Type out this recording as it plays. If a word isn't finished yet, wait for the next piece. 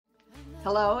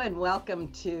Hello and welcome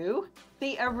to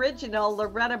the original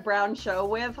Loretta Brown Show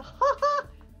with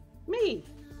me.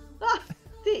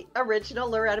 The original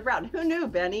Loretta Brown. Who knew,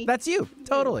 Benny? That's you.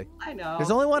 Totally. I know.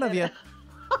 There's only one of you.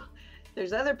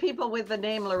 There's other people with the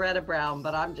name Loretta Brown,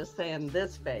 but I'm just saying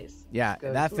this face. Yeah,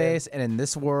 that face, and in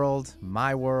this world,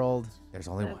 my world, there's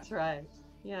only one. That's right.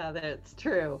 Yeah, that's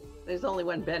true. There's only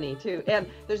one Benny, too. And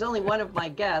there's only one of my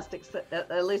guests, except,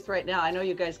 at least right now. I know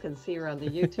you guys can see her on the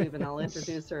YouTube, and I'll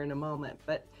introduce her in a moment.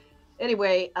 But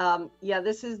anyway,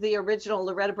 this is the original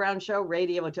Loretta Brown Show,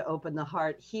 radio to open the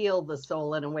heart, heal the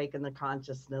soul, and awaken the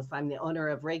consciousness. I'm the owner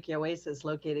of Reiki Oasis,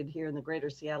 located here in the greater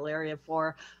Seattle area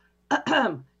for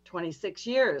 26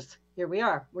 years. Here we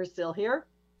are. We're still here.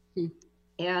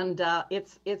 And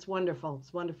it's wonderful.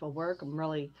 It's wonderful work. I'm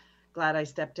really glad I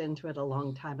stepped into it a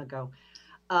long time ago.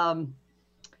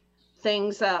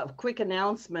 Quick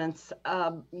announcements.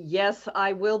 Yes,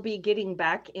 I will be getting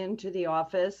back into the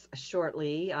office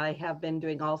shortly. I have been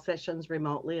doing all sessions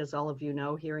remotely, as all of you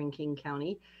know, here in King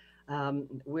County.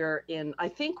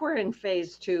 I think we're in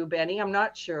phase 2, Benny. I'm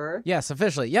not sure. Yes,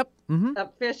 officially. Yep. Mm-hmm.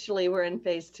 Officially, we're in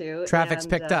phase 2. Traffic's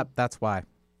picked up. That's why.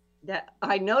 That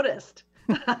I noticed.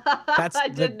 I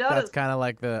did notice. That's kind of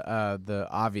like the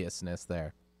obviousness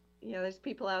there. Yeah, there's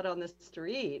people out on the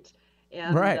street.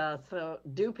 And right. So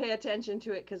do pay attention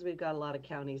to it, because we've got a lot of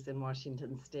counties in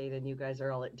Washington State, and you guys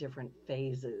are all at different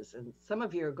phases. And some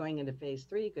of you are going into phase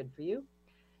 3. Good for you.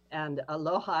 And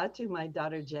aloha to my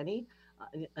daughter Jenny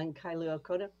and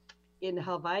Kailua in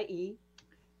Hawaii,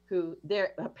 who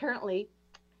there apparently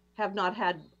have not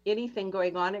had anything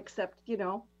going on except,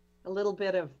 a little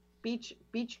bit of beach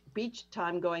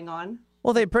time going on.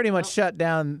 Well, they pretty much shut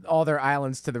down all their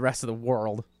islands to the rest of the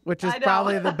world, which is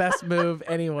probably the best move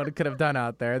anyone could have done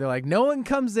out there. They're like, no one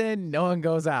comes in, no one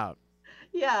goes out.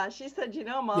 Yeah, she said,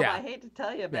 Mom, I hate to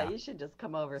tell you, but you should just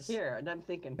come over here. And I'm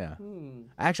thinking,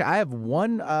 Actually, I have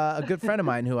a good friend of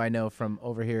mine who I know from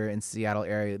over here in Seattle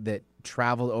area that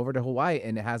traveled over to Hawaii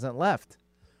and hasn't left.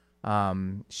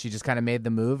 She just kind of made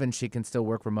the move, and she can still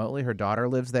work remotely. Her daughter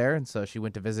lives there, and so she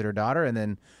went to visit her daughter, and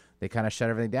then they kind of shut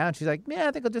everything down. She's like,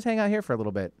 I think I'll just hang out here for a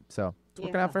little bit. So it's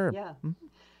working out for her. Yeah.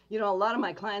 Mm-hmm. A lot of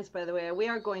my clients, by the way, we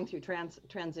are going through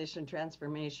transition,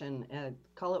 transformation,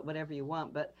 call it whatever you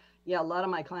want. But a lot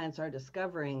of my clients are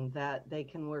discovering that they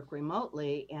can work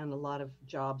remotely, and a lot of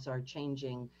jobs are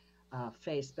changing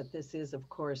face. But this is, of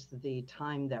course, the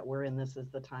time that we're in. This is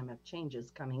the time of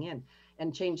changes coming in,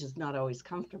 and change is not always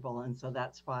comfortable. And so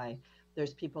that's why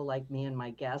there's people like me and my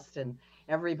guest and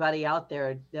everybody out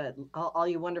there, all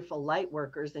you wonderful light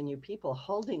workers and you people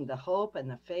holding the hope and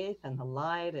the faith and the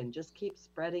light, and just keep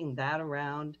spreading that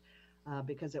around,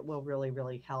 because it will really,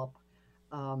 really help.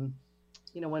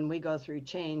 When we go through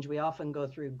change, we often go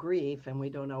through grief, and we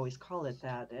don't always call it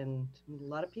that. And a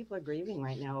lot of people are grieving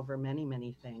right now over many,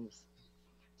 many things.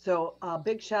 So a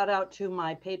big shout out to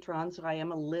my patrons. I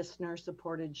am a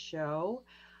listener-supported show.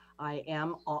 I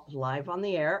am live on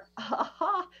the air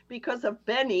because of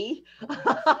Benny.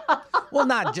 Well,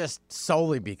 not just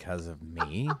solely because of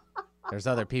me. There's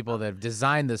other people that have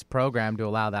designed this program to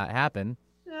allow that to happen.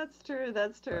 That's true.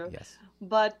 That's true. Yes.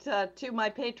 But to my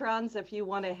patrons, if you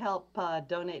want to help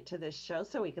donate to this show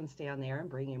so we can stay on the air and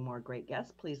bring you more great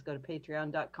guests, please go to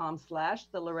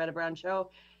patreon.com/The Loretta Brown Show.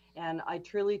 And I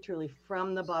truly, truly,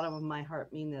 from the bottom of my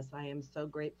heart, mean this. I am so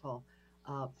grateful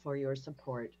for your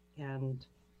support. And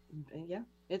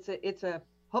it's a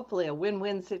hopefully a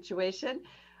win-win situation,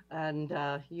 and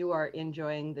you are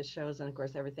enjoying the shows, and of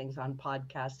course everything's on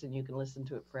podcast, and you can listen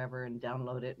to it forever and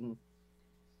download it and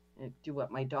do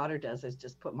what my daughter does, is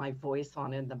just put my voice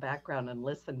on in the background and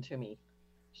listen to me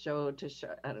show to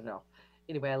show. I don't know.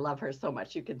 Anyway, I love her so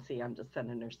much. You can see I'm just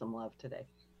sending her some love today.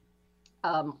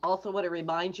 Also want to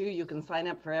remind you, you can sign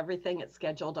up for everything at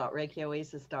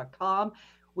schedule.reikioasis.com.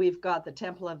 We've got the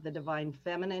Temple of the Divine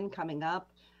Feminine coming up.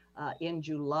 In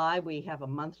July, we have a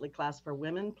monthly class for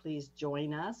women. Please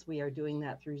join us. We are doing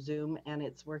that through Zoom, and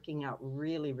it's working out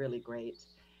really, really great.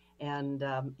 And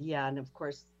and of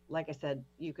course, like I said,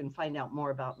 you can find out more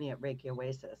about me at Reiki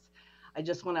Oasis. I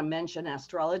just want to mention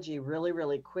astrology really,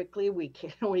 really quickly. We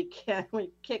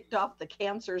kicked off the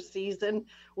Cancer season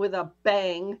with a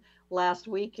bang last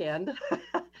weekend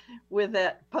with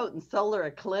that potent solar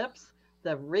eclipse,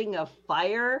 the ring of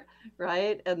fire,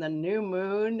 right? And the new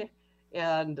moon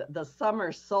and the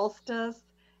summer solstice.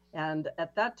 And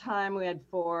at that time we had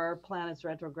 4 planets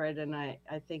retrograde, and I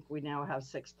think we now have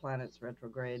 6 planets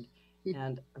retrograde.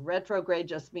 And retrograde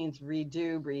just means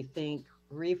redo, rethink,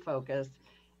 refocus.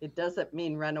 It doesn't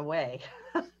mean run away.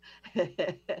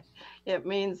 It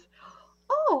means,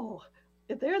 oh,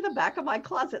 they're in the back of my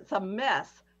closet. It's a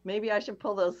mess. Maybe I should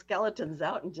pull those skeletons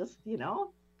out and just,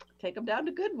 take them down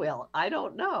to Goodwill. I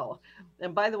don't know.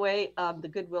 And by the way, the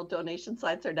Goodwill donation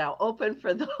sites are now open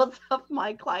for those of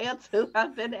my clients who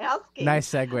have been asking. Nice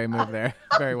segue move there.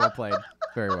 Very well played.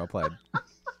 Very well played.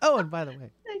 Oh, and by the way,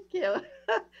 Thank you.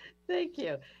 Thank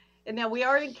you. And now we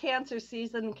are in Cancer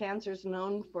season. Cancer is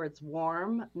known for its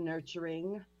warm,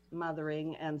 nurturing,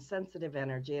 mothering, and sensitive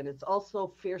energy. And it's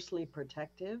also fiercely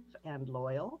protective and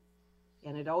loyal.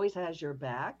 And it always has your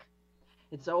back.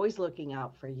 It's always looking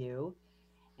out for you.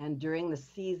 And during the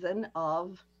season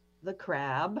of the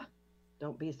crab,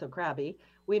 don't be so crabby,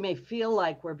 we may feel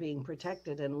like we're being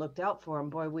protected and looked out for. And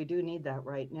boy, we do need that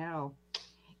right now.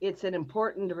 It's an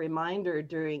important reminder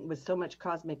with so much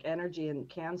cosmic energy in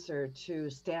Cancer to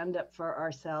stand up for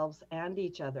ourselves and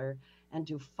each other and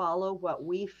to follow what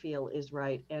we feel is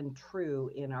right and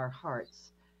true in our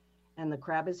hearts. And the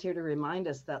crab is here to remind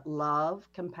us that love,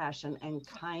 compassion, and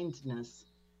kindness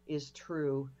is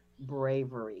true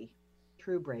bravery.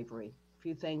 True bravery. A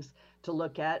few things to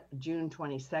look at. June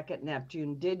 22nd,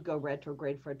 Neptune did go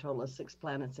retrograde for a total of 6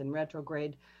 planets in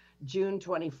retrograde. June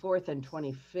 24th and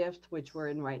 25th, which we're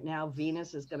in right now,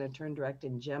 Venus is going to turn direct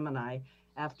in Gemini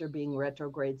after being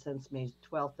retrograde since May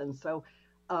 12th. And so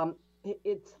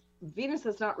Venus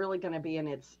is not really going to be in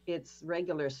its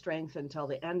regular strength until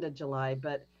the end of July,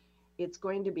 but it's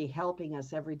going to be helping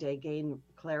us every day gain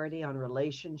clarity on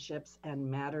relationships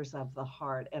and matters of the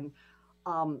heart. And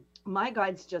my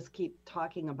guides just keep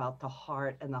talking about the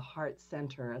heart and the heart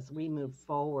center as we move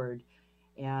forward.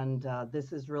 And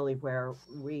this is really where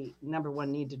we, number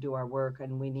one, need to do our work,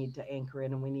 and we need to anchor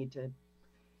in, and we need to,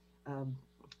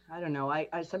 I don't know,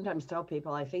 I sometimes tell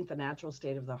people I think the natural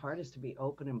state of the heart is to be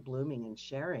open and blooming and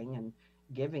sharing and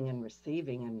giving and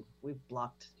receiving, and we've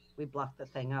blocked the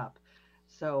thing up.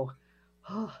 So,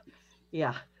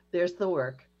 yeah, there's the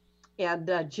work. And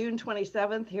June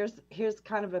 27th, here's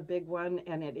kind of a big one,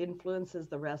 and it influences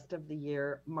the rest of the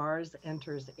year. Mars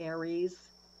enters Aries,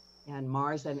 and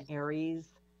Mars and Aries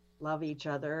love each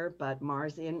other, but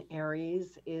Mars in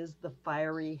Aries is the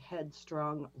fiery,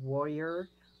 headstrong warrior,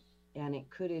 and it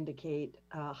could indicate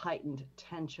heightened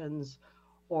tensions,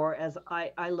 or as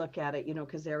I look at it,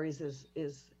 because Aries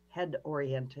is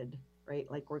head-oriented, right?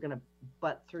 Like we're going to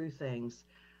butt through things.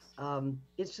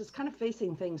 It's just kind of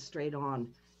facing things straight on.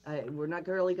 We're not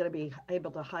really going to be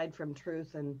able to hide from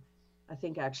truth, and I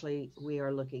think actually we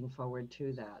are looking forward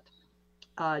to that.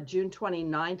 June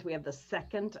 29th, we have the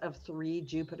second of 3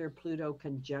 Jupiter-Pluto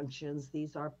conjunctions.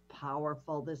 These are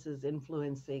powerful. This is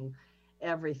influencing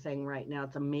everything right now.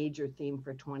 It's a major theme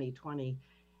for 2020.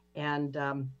 And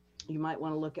you might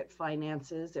want to look at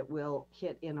finances. It will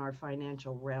hit in our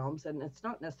financial realms, and it's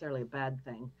not necessarily a bad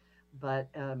thing. But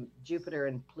Jupiter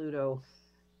and Pluto,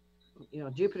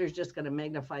 Jupiter's just going to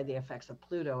magnify the effects of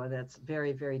Pluto, and that's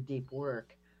very, very deep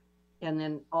work. And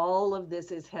then all of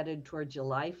this is headed toward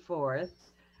July 4th,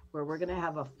 where we're going to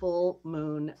have a full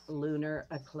moon lunar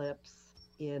eclipse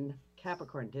in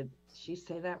Capricorn. Did she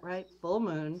say that right? Full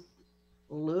moon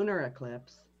lunar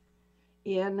eclipse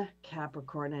in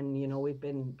Capricorn. And, we've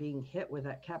been being hit with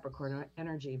that Capricorn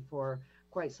energy for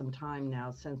quite some time now,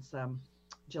 since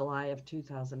July of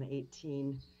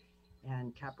 2018.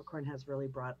 And Capricorn has really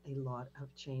brought a lot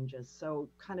of changes. So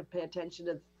kind of pay attention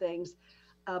to things.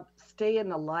 Stay in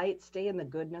the light, stay in the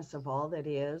goodness of all that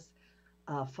is.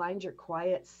 Find your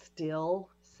quiet, still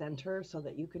center so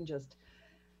that you can just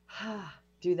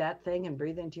do that thing and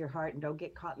breathe into your heart and don't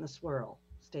get caught in the swirl.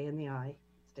 Stay in the eye,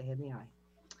 stay in the eye.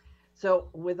 So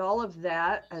with all of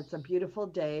that, it's a beautiful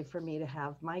day for me to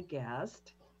have my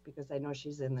guest, because I know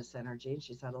she's in this energy and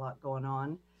she's had a lot going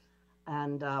on.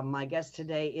 And my guest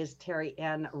today is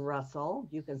Terri-Ann Russell.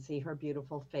 You can see her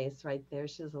beautiful face right there.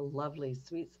 She has a lovely,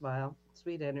 sweet smile,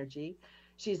 sweet energy.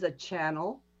 She's a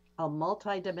channel, a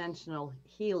multidimensional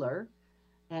healer,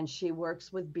 and she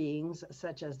works with beings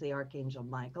such as the Archangel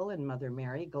Michael and Mother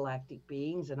Mary, galactic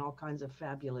beings, and all kinds of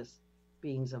fabulous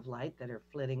beings of light that are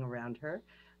flitting around her.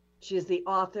 She is the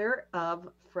author of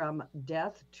From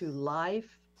Death to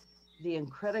Life, the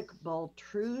incredible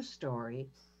true story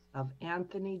of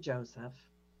Anthony Joseph.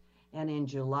 And in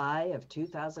July of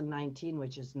 2019,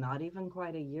 which is not even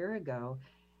quite a year ago,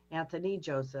 Anthony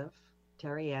Joseph,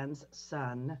 Terri-Ann's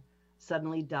son,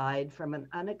 suddenly died from an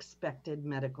unexpected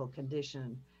medical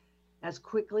condition. As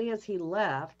quickly as he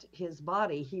left his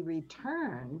body, he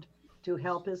returned to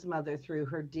help his mother through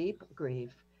her deep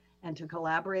grief and to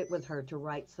collaborate with her to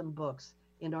write some books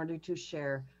in order to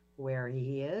share where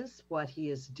he is, what he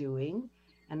is doing,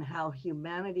 and how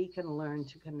humanity can learn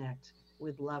to connect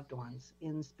with loved ones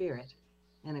in spirit.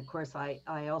 And of course, I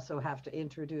also have to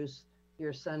introduce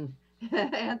your son,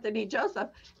 Anthony Joseph,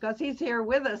 because he's here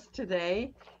with us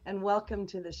today. And welcome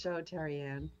to the show,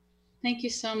 Terri-Ann. Thank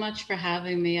you so much for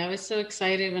having me. I was so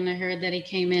excited when I heard that he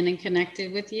came in and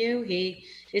connected with you. He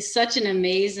is such an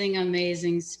amazing,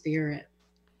 amazing spirit.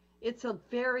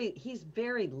 He's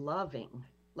very loving.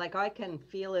 Like I can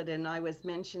feel it. And I was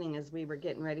mentioning as we were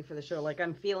getting ready for the show, like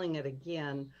I'm feeling it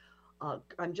again.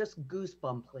 I'm just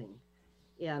goosebumping.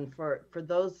 And for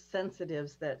those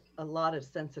sensitives, that a lot of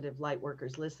sensitive light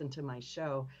workers listen to my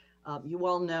show, you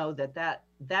all know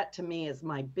that to me is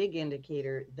my big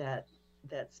indicator that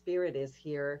spirit is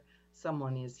here,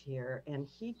 someone is here, and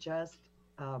he just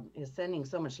is sending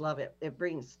so much love. It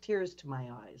brings tears to my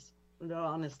eyes. It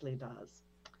honestly does.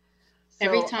 So,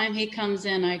 Every time he comes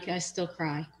in, I still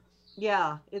cry.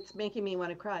 yeah, it's making me want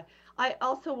to cry. I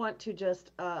also want to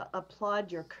just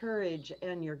applaud your courage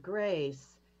and your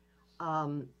grace,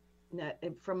 um,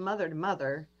 from mother to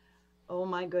mother. Oh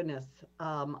my goodness.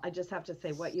 I just have to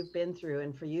say what you've been through,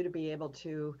 and for you to be able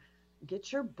to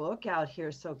get your book out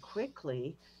here so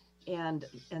quickly, and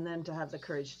then to have the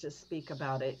courage to speak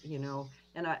about it,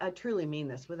 and I truly mean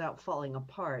this, without falling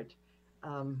apart.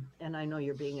 And I know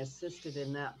you're being assisted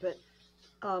in that, but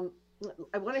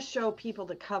I want to show people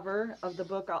the cover of the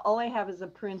book. All I have is a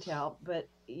printout, but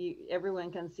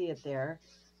everyone can see it there.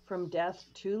 From Death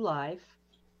to Life,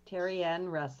 Terri-Ann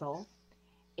Russell.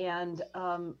 And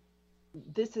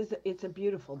it's a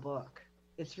beautiful book.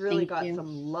 It's really got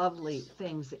some lovely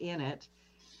things in it.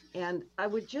 And I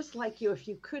would just like you, if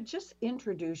you could just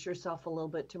introduce yourself a little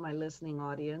bit to my listening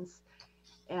audience.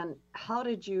 And how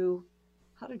did you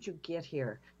get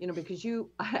here? Because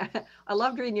I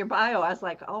loved reading your bio. I was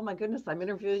like, oh my goodness, I'm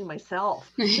interviewing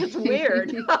myself. It's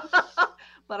weird,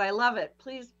 but I love it.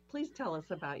 Please tell us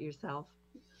about yourself.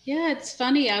 Yeah, it's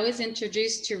funny. I was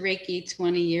introduced to Reiki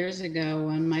 20 years ago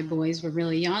when my boys were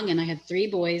really young, and I had 3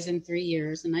 boys in 3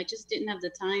 years, and I just didn't have the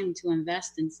time to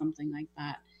invest in something like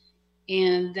that.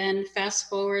 And then fast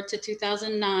forward to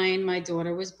 2009, my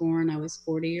daughter was born. I was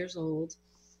 40 years old,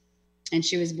 and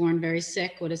she was born very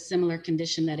sick with a similar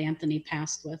condition that Anthony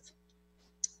passed with.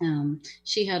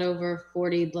 She had over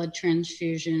 40 blood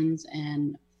transfusions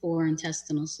and 4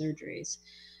 intestinal surgeries.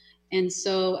 And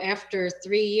so after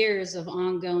 3 years of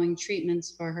ongoing treatments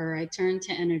for her, I turned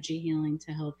to energy healing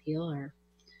to help heal her.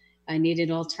 I needed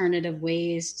alternative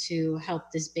ways to help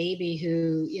this baby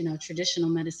who, traditional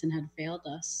medicine had failed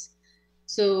us.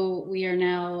 So we are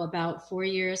now about 4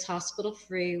 years hospital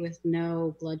free with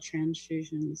no blood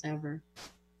transfusions ever.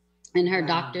 And her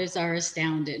doctors are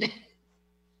astounded.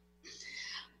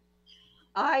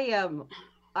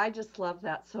 I just love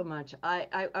that so much.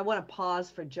 I want to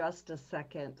pause for just a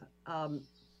second.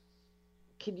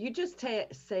 Could you just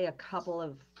say a couple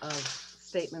of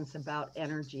statements about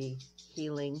energy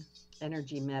healing,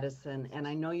 energy medicine? And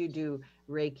I know you do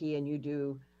Reiki and you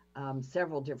do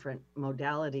several different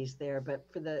modalities there, but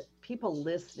for the people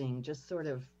listening, just sort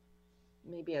of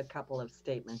maybe a couple of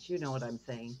statements. You know what I'm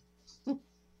saying?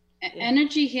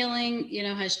 Energy healing,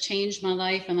 has changed my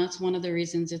life. And that's one of the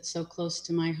reasons it's so close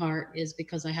to my heart, is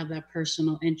because I have that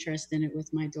personal interest in it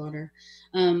with my daughter.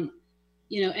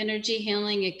 Energy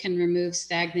healing, it can remove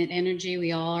stagnant energy.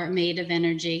 We all are made of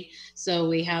energy. So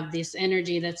we have this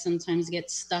energy that sometimes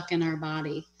gets stuck in our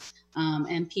body.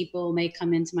 And people may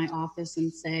come into my office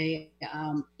and say,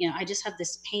 I just have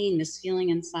this pain, this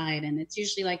feeling inside, and it's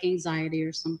usually like anxiety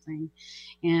or something.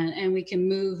 And we can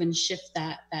move and shift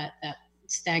that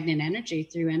stagnant energy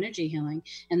through energy healing.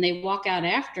 And they walk out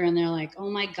after and they're like,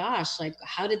 oh my gosh, like,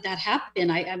 how did that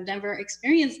happen? I've never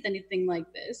experienced anything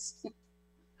like this.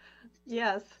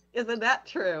 Yes. Isn't that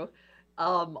true?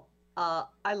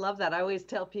 I love that. I always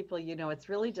tell people, it's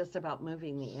really just about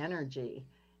moving the energy.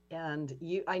 And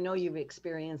I know you've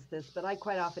experienced this, but I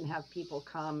quite often have people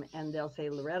come and they'll say,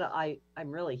 Loretta,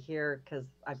 I'm really here because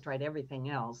I've tried everything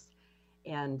else.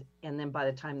 And then by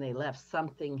the time they left,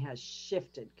 something has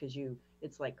shifted, because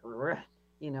it's like,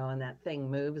 and that thing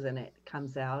moves and it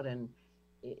comes out, and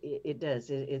it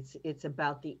does. It's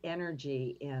about the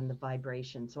energy and the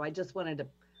vibration. So I just wanted to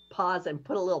pause and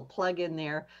put a little plug in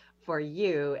there for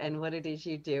you and what it is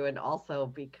you do. And also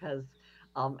because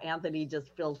Anthony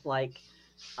just feels like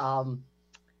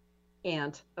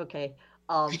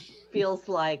feels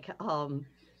like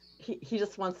he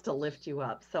just wants to lift you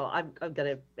up. So I'm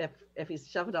gonna, if he's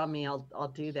shoving on me,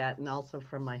 I'll do that, and also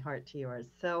from my heart to yours.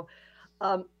 So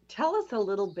tell us a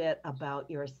little bit about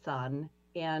your son.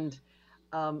 And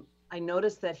I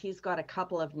noticed that he's got a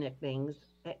couple of nicknames,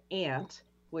 Ant,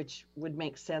 which would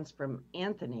make sense from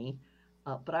Anthony,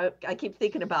 but I keep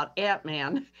thinking about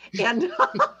Ant-Man, and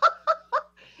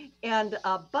and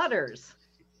Butters.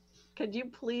 Could you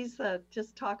please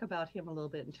just talk about him a little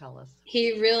bit and tell us?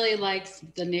 He really likes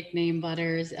the nickname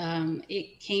Butters.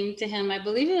 It came to him, I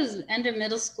believe it was end of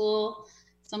middle school,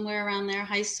 somewhere around there,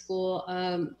 high school.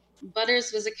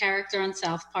 Butters was a character on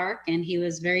South Park, and he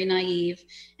was very naive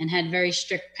and had very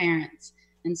strict parents.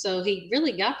 And so he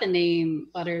really got the name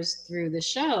Butters through the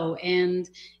show. And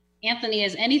Anthony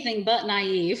is anything but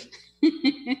naive.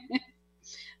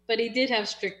 But he did have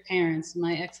strict parents.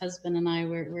 My ex-husband and I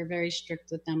were very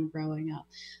strict with them growing up.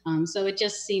 So it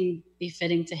just seemed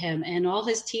befitting to him. And all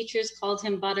his teachers called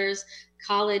him Butters.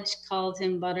 College called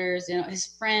him Butters. You know, his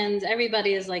friends,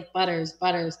 everybody is like Butters,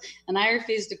 Butters. And I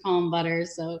refuse to call him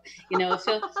Butters. So, you know, if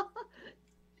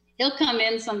he'll come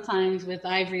in sometimes with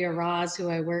Ivory or Roz, who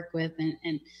I work with,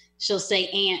 and she'll say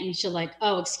Aunt, and she'll like,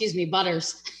 oh, excuse me,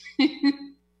 Butters. Didn't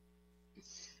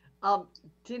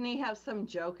he have some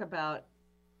joke about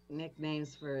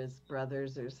nicknames for his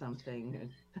brothers or something?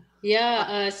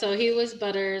 Yeah, so he was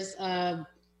Butters,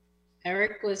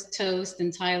 Eric was Toast,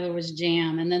 and Tyler was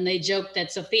Jam. And then they joked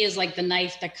that Sophia's like the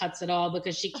knife that cuts it all,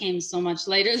 because she came so much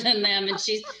later than them, and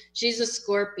she's a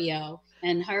Scorpio,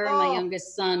 and her and my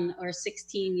youngest son are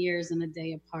 16 years and a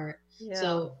day apart. Yeah.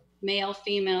 So male,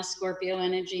 female Scorpio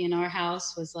energy in our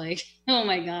house was like, oh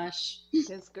my gosh.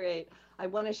 It's great. I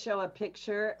want to show a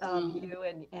picture of you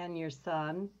and your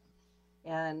son.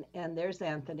 And there's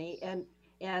Anthony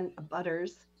and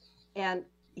Butters, and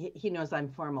he knows I'm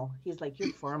formal. He's like,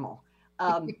 you're formal.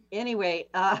 Anyway,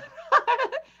 I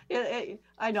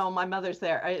know my mother's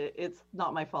there. It's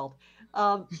not my fault.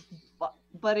 But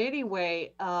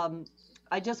anyway,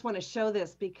 I just want to show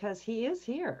this because he is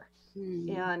here,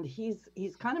 and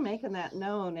he's kind of making that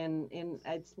known, and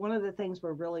it's one of the things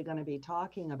we're really going to be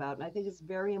talking about. And I think it's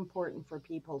very important for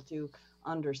people to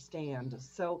understand.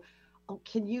 So,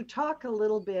 can you talk a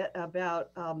little bit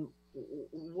about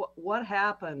what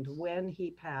happened when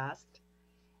he passed,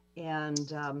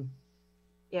 and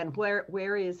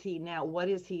where is he now? What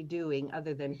is he doing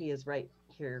other than he is right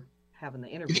here having the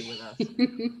interview with us?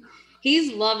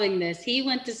 He's loving this. He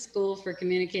went to school for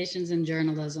communications and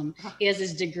journalism. He has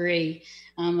his degree,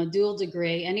 a dual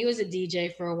degree, and he was a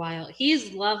DJ for a while.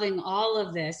 He's loving all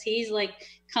of this. He's like,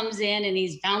 comes in and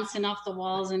he's bouncing off the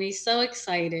walls, and he's so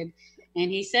excited. And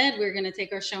he said, we're going to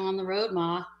take our show on the road,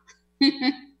 Ma.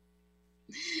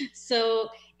 So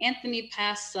Anthony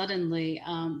passed suddenly.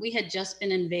 We had just been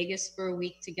in Vegas for a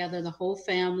week together, the whole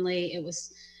family. It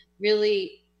was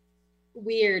really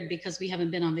weird because we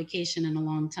haven't been on vacation in a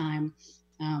long time.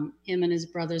 Him and his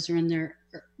brothers are in their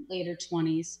later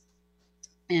 20s.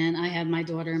 And I had my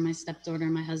daughter and my stepdaughter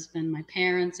and my husband, my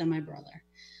parents and my brother.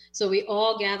 So we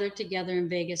all gathered together in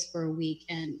Vegas for a week,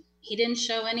 and he didn't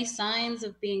show any signs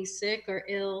of being sick or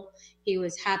ill. He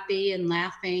was happy and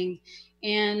laughing.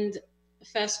 And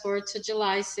fast forward to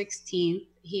July 16th,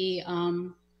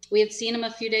 we had seen him a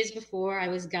few days before. I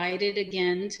was guided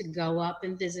again to go up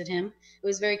and visit him. It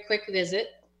was a very quick visit.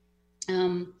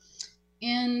 So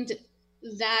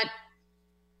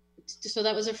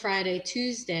that was a Friday.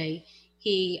 Tuesday,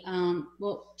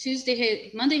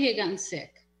 Monday he had gotten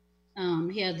sick.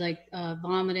 He had like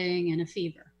vomiting and a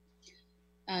fever.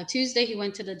 Tuesday, he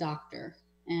went to the doctor,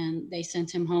 and they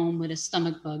sent him home with a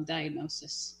stomach bug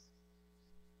diagnosis.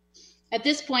 At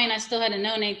this point, I still hadn't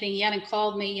known anything. He hadn't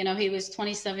called me. You know, he was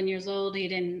 27 years old. He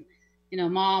didn't,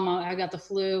 Mom, I got the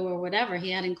flu or whatever. He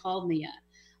hadn't called me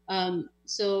yet.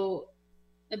 So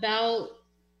about,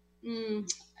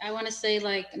 I want to say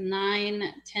like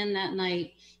 9, 10 that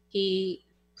night, he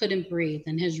couldn't breathe,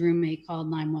 and his roommate called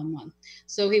 911.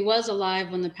 So he was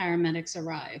alive when the paramedics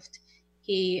arrived.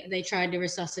 They tried to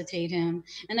resuscitate him.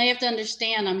 And I have to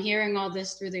understand, I'm hearing all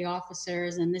this through the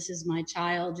officers, and this is my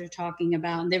child you're talking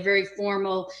about. And they're very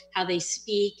formal, how they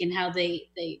speak and how they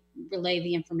relay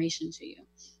the information to you.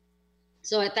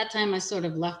 So at that time, I sort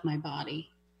of left my body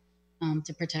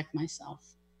to protect myself.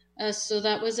 So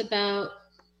that was about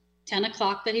 10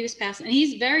 o'clock that he was passing. And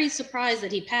he's very surprised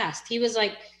that he passed. He was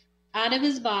like out of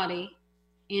his body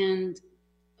and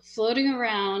floating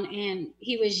around, and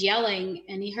he was yelling,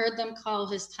 and he heard them call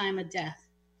his time of death.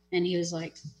 And he was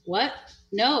like, what?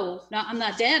 No, I'm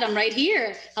not dead. I'm right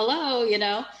here. Hello,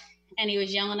 And he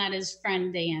was yelling at his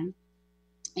friend, Dan.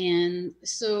 And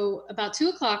so about 2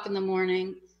 o'clock in the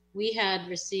morning, we had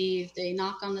received a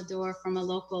knock on the door from a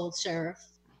local sheriff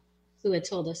who had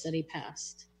told us that he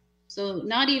passed. So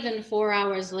not even 4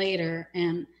 hours later,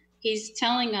 and he's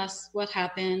telling us what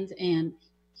happened, and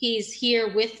he's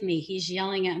here with me. He's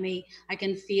yelling at me. I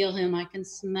can feel him. I can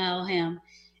smell him.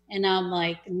 And I'm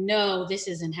like, no, this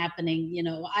isn't happening.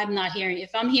 I'm not hearing.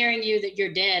 If I'm hearing you that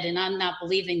you're dead, and I'm not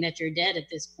believing that you're dead at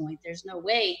this point, there's no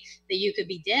way that you could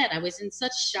be dead. I was in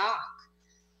such shock.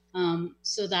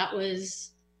 So that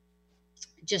was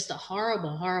just a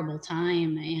horrible, horrible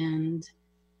time. And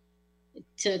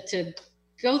to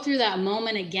go through that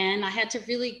moment again, I had to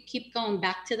really keep going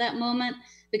back to that moment,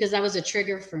 because that was a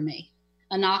trigger for me.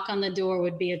 A knock on the door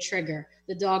would be a trigger.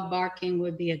 The dog barking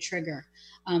would be a trigger.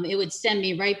 It would send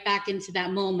me right back into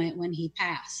that moment when he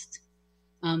passed.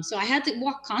 So I had to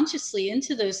walk consciously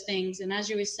into those things. And as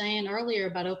you were saying earlier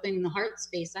about opening the heart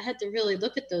space, I had to really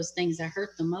look at those things that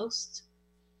hurt the most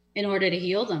in order to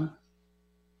heal them.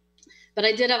 But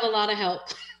I did have a lot of help.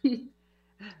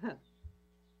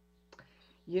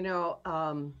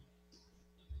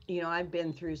 I've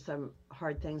been through some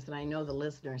hard things, and I know the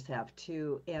listeners have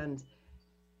too. And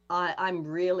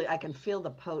I can feel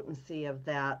the potency of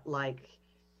that. Like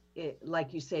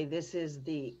you say, this is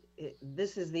the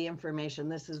information,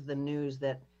 this is the news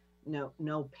that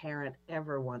no parent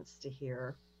ever wants to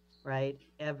hear, right?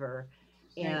 Ever.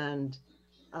 Right. And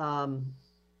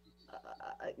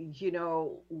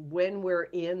when we're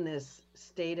in this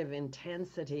state of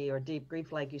intensity or deep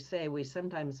grief, like you say, we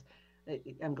sometimes,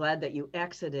 I'm glad that you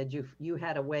exited. You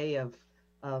had a way of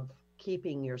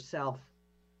keeping yourself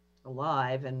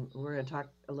alive, and we're going to talk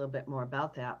a little bit more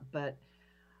about that. But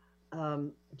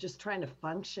just trying to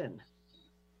function.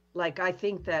 Like, I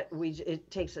think that it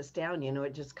takes us down.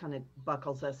 It just kind of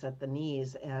buckles us at the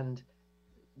knees, and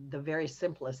the very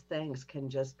simplest things can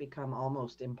just become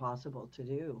almost impossible to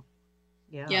do.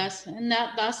 Yeah. Yes, and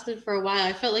that lasted for a while.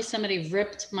 I felt like somebody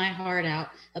ripped my heart out,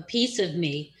 a piece of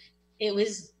me. It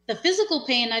was the physical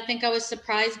pain. I think I was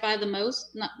surprised by the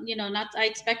most. I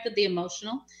expected the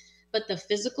emotional, but the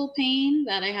physical pain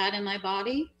that I had in my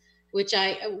body, which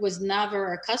I was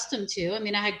never accustomed to. I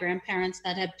mean, I had grandparents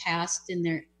that had passed in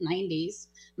their 90s.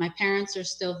 My parents are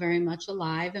still very much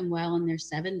alive and well in their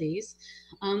 70s.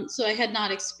 So I had not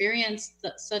experienced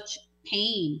such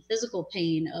pain, physical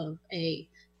pain of a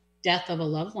death of a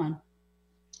loved one.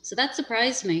 So that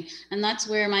surprised me. And that's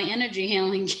where my energy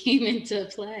healing came into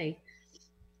play.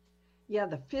 Yeah,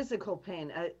 the physical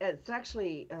pain. It's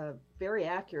actually a very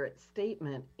accurate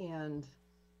statement. And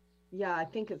yeah, I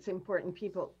think it's important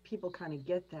people kind of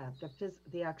get that,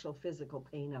 the actual physical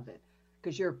pain of it,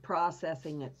 because you're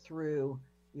processing it through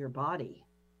your body.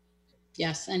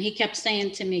 Yes. And he kept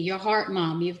saying to me, your heart,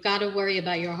 Mom, you've got to worry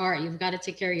about your heart. You've got to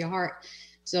take care of your heart.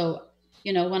 So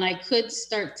when I could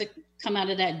start to come out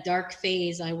of that dark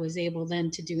phase, I was able then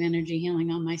to do energy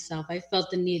healing on myself. I felt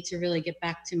the need to really get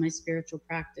back to my spiritual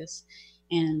practice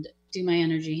and do my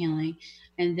energy healing.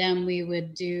 And then we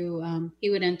would he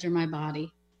would enter my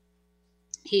body.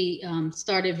 He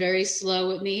started very slow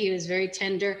with me. He was very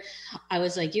tender. I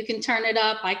was like, you can turn it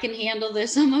up. I can handle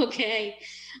this. I'm okay.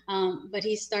 But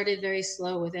he started very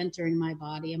slow with entering my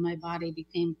body, and my body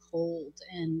became cold,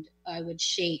 and I would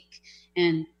shake.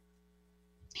 And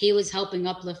he was helping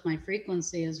uplift my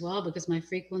frequency as well, because my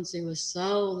frequency was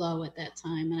so low at that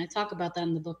time. And I talk about that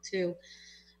in the book too,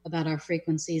 about our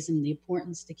frequencies and the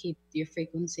importance to keep your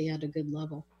frequency at a good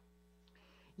level.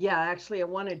 Yeah, actually, I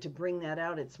wanted to bring that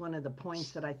out. It's one of the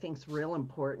points that I think is real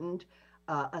important,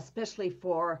 especially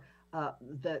for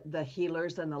the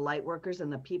healers and the light workers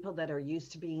and the people that are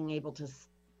used to being able to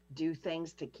do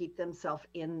things to keep themselves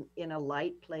in a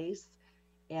light place.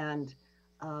 And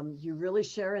you really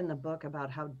share in the book about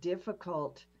how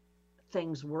difficult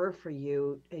things were for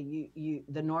you.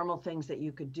 The normal things that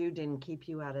you could do didn't keep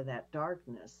you out of that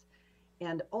darkness.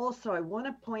 And also, I want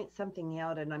to point something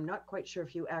out, and I'm not quite sure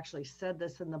if you actually said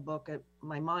this in the book.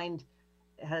 My mind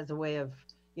has a way of,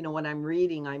 when I'm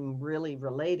reading, I'm really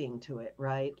relating to it,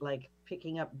 right? Like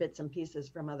picking up bits and pieces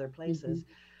from other places.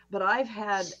 Mm-hmm. But I've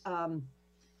had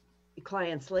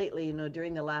clients lately,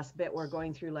 during the last bit, we're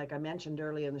going through, like I mentioned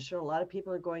earlier in the show, a lot of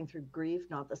people are going through grief,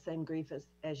 not the same grief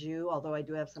as you, although I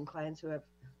do have some clients who have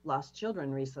lost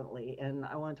children recently, and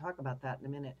I want to talk about that in a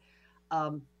minute.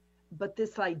 But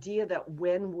this idea that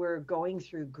when we're going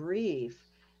through grief,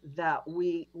 that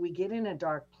we get in a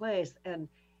dark place, and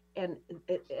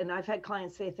I've had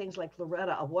clients say things like,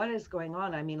 Loretta, what is going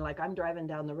on? I mean, like, I'm driving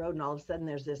down the road and all of a sudden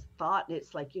there's this thought.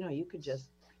 It's like, you could just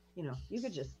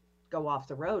go off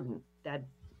the road and that,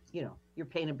 your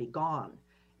pain would be gone.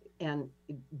 And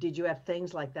did you have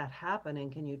things like that happen?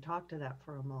 And can you talk to that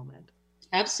for a moment?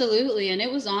 Absolutely. And it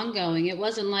was ongoing. It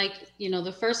wasn't like,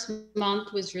 the first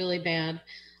month was really bad.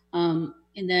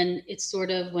 And then it sort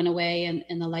of went away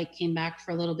and the light came back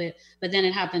for a little bit, but then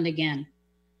it happened again.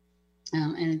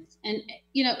 And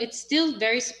it's still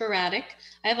very sporadic.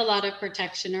 I have a lot of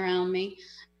protection around me.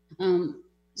 So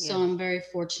yes. I'm very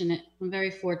fortunate. I'm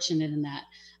very fortunate in that.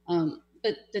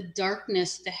 But the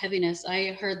darkness, the heaviness,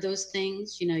 I heard those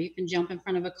things, you can jump in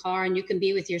front of a car and you can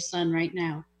be with your son right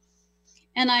now.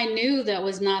 And I knew that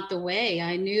was not the way.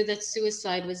 I knew that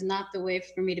suicide was not the way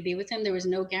for me to be with him. There was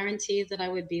no guarantee that I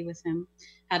would be with him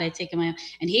had I taken my own.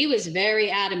 And he was very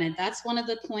adamant. That's one of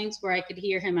the points where I could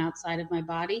hear him outside of my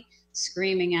body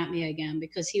screaming at me again,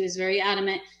 because he was very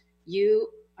adamant. You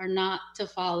are not to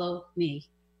follow me.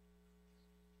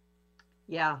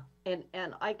 Yeah. And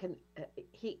I can,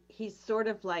 he's sort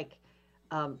of like,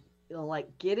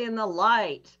 like, get in the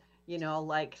light,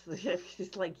 like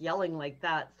he's like yelling like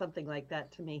that, something like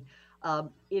that to me.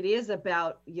 It is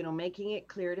about, making it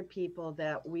clear to people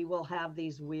that we will have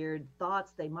these weird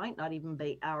thoughts. They might not even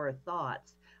be our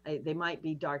thoughts. They might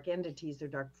be dark entities or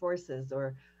dark forces,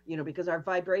 or, because our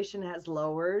vibration has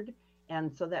lowered.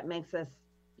 And so that makes us,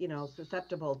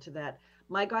 susceptible to that.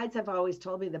 My guides have always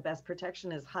told me the best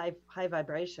protection is high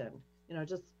vibration,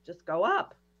 just go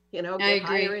up, get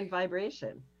higher in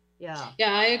vibration. Yeah.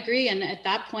 Yeah, I agree. And at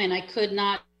that point, I could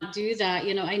not do that.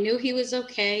 I knew he was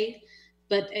okay,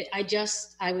 but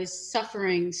I was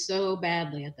suffering so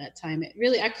badly at that time.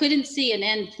 I couldn't see an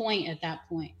end point at that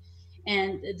point.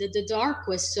 And the dark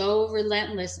was so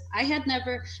relentless. I had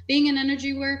never, being an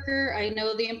energy worker, I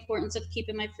know the importance of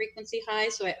keeping my frequency high.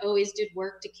 So I always did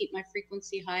work to keep my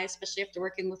frequency high, especially after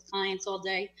working with clients all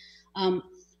day.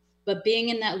 But being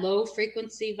in that low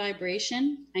frequency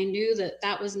vibration, I knew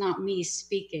that was not me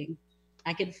speaking.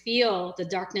 I could feel the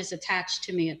darkness attached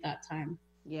to me at that time.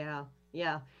 Yeah.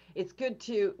 Yeah. It's good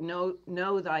to know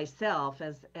thyself,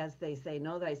 as they say,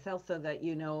 know thyself, so that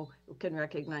can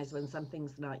recognize when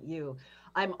something's not you.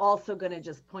 I'm also going to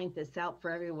just point this out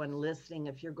for everyone listening.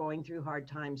 If you're going through hard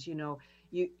times, you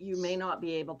may not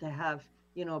be able to have,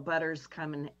 Butters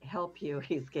come and help you.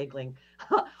 He's giggling.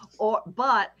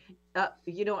 But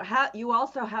you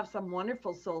also have some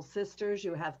wonderful soul sisters.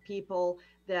 You have people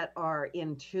that are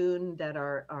in tune, that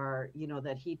are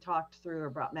that he talked through or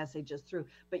brought messages through,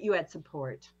 but you had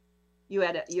support. You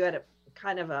had a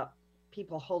kind of a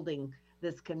people holding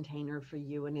this container for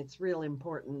you. And it's real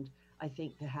important, I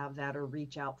think, to have that, or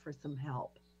reach out for some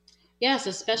help. Yes,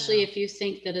 especially if you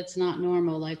think that it's not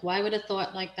normal. Like, why would a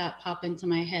thought like that pop into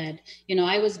my head?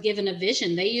 I was given a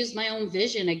vision. They used my own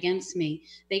vision against me.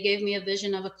 They gave me a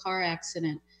vision of a car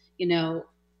accident.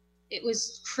 It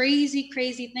was crazy,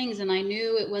 crazy things. And I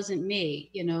knew it wasn't me,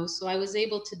 so I was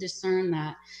able to discern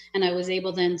that. And I was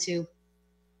able then to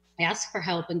ask for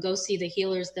help and go see the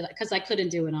healers, because I couldn't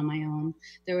do it on my own.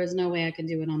 There was no way I could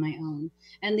do it on my own.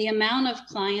 And the amount of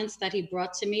clients that he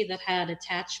brought to me that had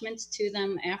attachments to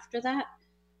them after that,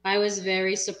 I was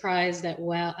very surprised at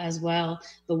the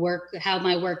work, how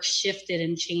my work shifted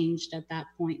and changed at that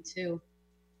point too.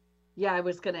 Yeah, I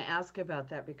was going to ask about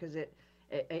that, because it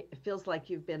feels like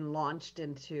you've been launched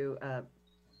into I'm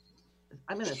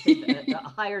going to say a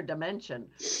higher dimension.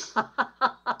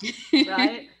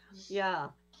 Right? Yeah.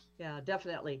 Yeah,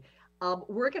 definitely.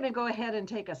 We're going to go ahead and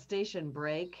take a station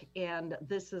break. And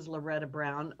this is Loretta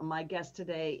Brown. My guest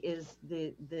today is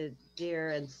the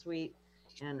dear and sweet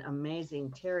and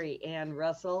amazing Terri-Ann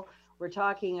Russell. We're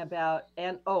talking about,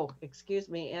 and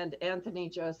Anthony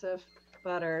Joseph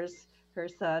Butters, her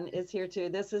son, is here too.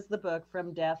 This is the book,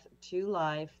 From Death to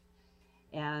Life.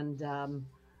 And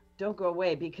don't go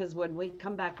away, because when we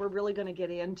come back, we're really going to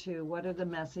get into what are the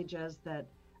messages that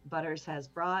Butters has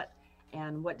brought,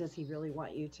 and what does he really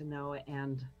want you to know?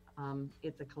 And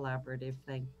it's a collaborative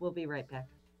thing. We'll be right back.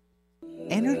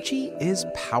 Energy is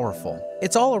powerful.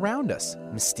 It's all around us,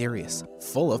 mysterious,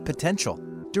 full of potential.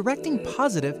 Directing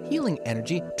positive, healing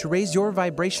energy to raise your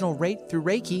vibrational rate through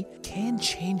Reiki can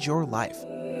change your life.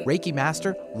 Reiki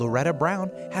Master Loretta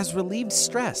Brown has relieved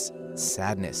stress,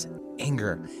 sadness,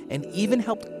 anger, and even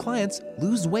helped clients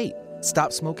lose weight,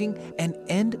 stop smoking, and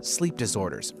end sleep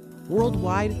disorders.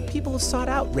 Worldwide, people have sought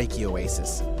out Reiki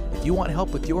Oasis. If you want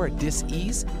help with your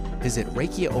dis-ease, visit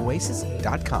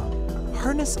ReikiOasis.com.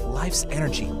 Harness life's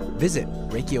energy. Visit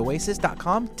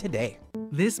ReikiOasis.com today.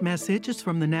 This message is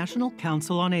from the National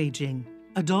Council on Aging.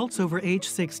 Adults over age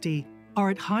 60 are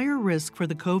at higher risk for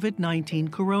the COVID-19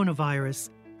 coronavirus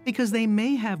because they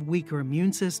may have weaker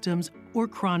immune systems or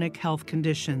chronic health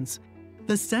conditions.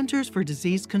 The Centers for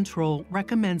Disease Control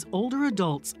recommends older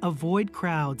adults avoid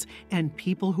crowds and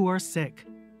people who are sick.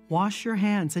 Wash your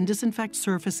hands and disinfect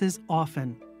surfaces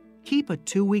often. Keep a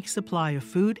 2-week supply of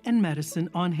food and medicine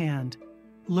on hand.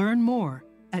 Learn more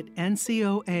at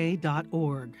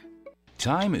ncoa.org.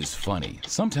 Time is funny.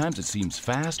 Sometimes it seems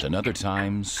fast and other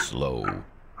times slow.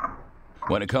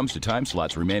 When it comes to time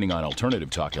slots remaining on Alternative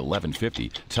Talk 1150,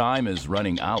 time is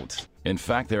running out. In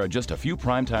fact, there are just a few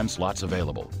primetime slots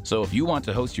available. So if you want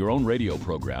to host your own radio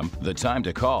program, the time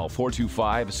to call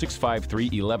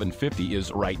 425-653-1150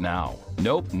 is right now.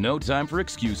 Nope, no time for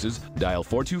excuses. Dial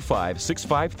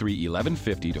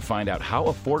 425-653-1150 to find out how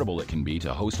affordable it can be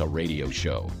to host a radio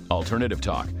show. Alternative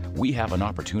Talk, we have an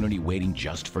opportunity waiting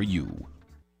just for you.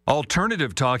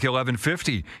 Alternative Talk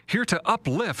 1150, here to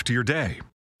uplift your day.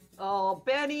 Oh,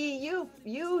 Benny,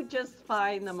 you just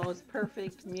find the most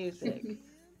perfect music.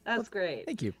 That's great.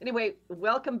 Thank you. Anyway,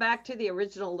 welcome back to the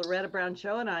original Loretta Brown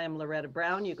Show, and I am Loretta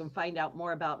Brown. You can find out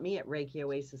more about me at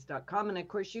ReikiOasis.com. And of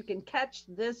course, you can catch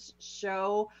this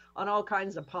show on all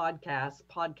kinds of podcasts,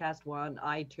 Podcast One,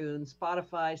 iTunes,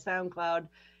 Spotify, SoundCloud,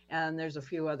 and there's a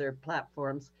few other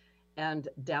platforms. And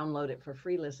download it for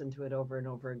free, listen to it over and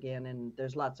over again. And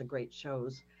there's lots of great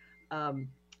shows.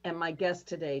 And my guest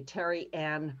today,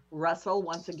 Terri-Ann Russell,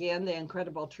 once again, the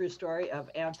incredible true story of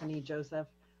Anthony Joseph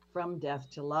from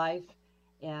death to life.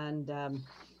 And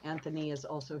Anthony is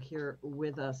also here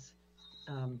with us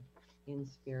in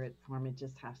spirit form. It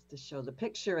just has to show the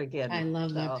picture again. I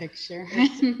love that picture.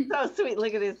 It's so sweet.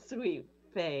 Look at his sweet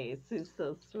face. He's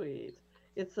so sweet.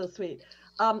 It's so sweet.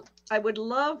 I would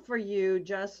love for you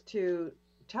just to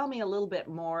tell me a little bit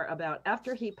more about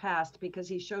after he passed, because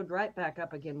he showed right back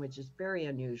up again, which is very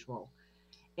unusual.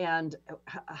 And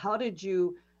how did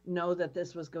you know that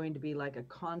this was going to be like a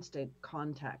constant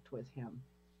contact with him?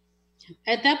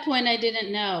 At that point, I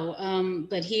didn't know,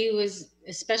 but he was,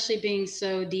 especially being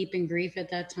so deep in grief at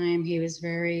that time, he was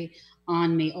very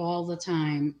on me all the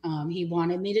time. He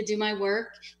wanted me to do my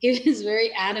work. He was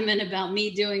very adamant about me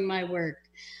doing my work.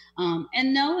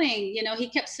 And knowing, he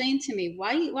kept saying to me,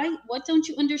 what don't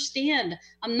you understand?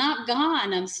 I'm not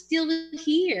gone. I'm still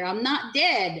here. I'm not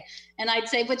dead. And I'd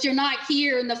say, but you're not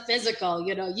here in the physical,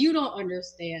 you don't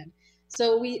understand.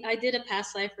 So I did a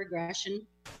past life regression,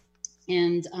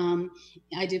 and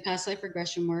I do past life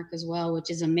regression work as well, which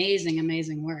is amazing,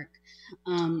 amazing work.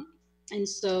 And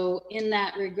so in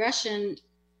that regression,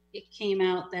 it came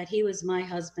out that he was my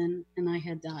husband and I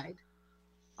had died.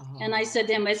 Oh. And I said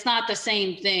to him, it's not the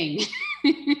same thing.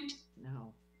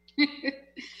 No.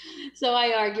 So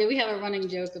I argue. We have a running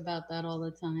joke about that all the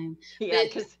time. Yeah,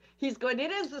 because he's going, it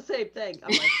is the same thing.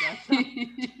 I'm like,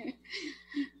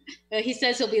 that. He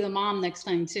says he'll be the mom next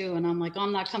time too. And I'm like,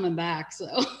 I'm not coming back.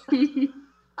 So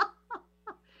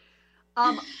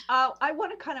I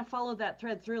want to kind of follow that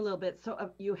thread through a little bit.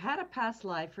 So you had a past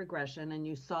life regression and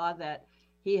you saw that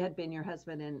he had been your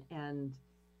husband and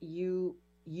you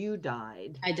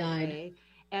died. I died. Okay?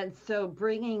 And so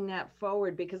bringing that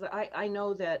forward, because I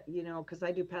know that, because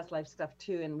I do past life stuff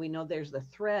too, and we know there's the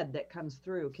thread that comes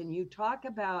through. Can you talk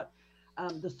about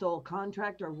the soul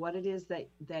contract, or what it is that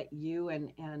you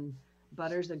and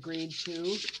Butters agreed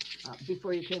to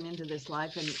before you came into this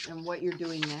life, and what you're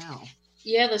doing now?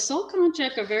 Yeah, the soul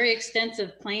contract are very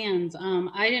extensive plans.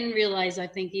 I didn't realize, I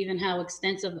think, even how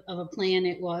extensive of a plan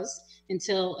it was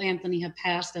until Anthony had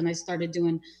passed and I started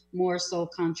doing more soul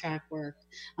contract work.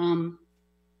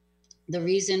 The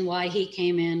reason why he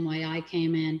came in, why I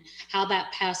came in, how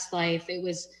that past life, it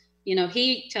was,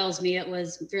 he tells me it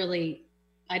was really,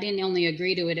 I didn't only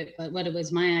agree to it, but it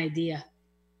was my idea.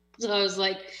 So I was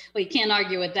like, well, you can't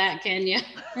argue with that, can you?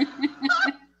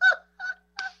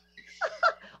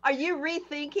 Are you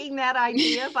rethinking that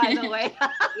idea, by the way?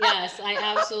 Yes, I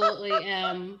absolutely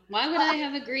am. Why would I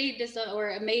have agreed to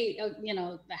or made,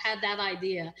 had that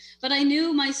idea? But I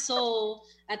knew my soul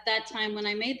at that time when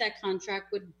I made that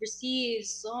contract would receive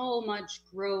so much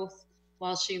growth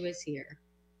while she was here.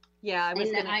 Yeah, I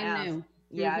was going to ask. Knew.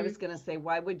 Yeah, Mm-hmm. I was going to say,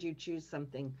 why would you choose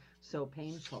something so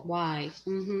painful? Why?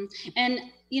 Mm-hmm. And,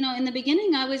 in the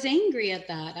beginning, I was angry at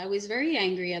that. I was very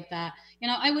angry at that.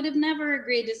 I would have never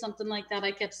agreed to something like that.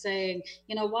 I kept saying,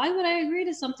 why would I agree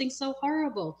to something so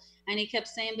horrible? And he kept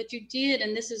saying, but you did,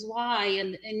 and this is why.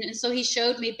 And so he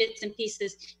showed me bits and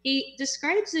pieces. He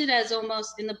describes it as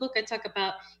almost, in the book I talk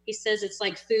about, he says it's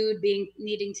like food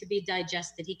needing to be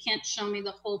digested. He can't show me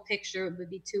the whole picture. It would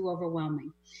be too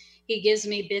overwhelming. He gives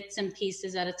me bits and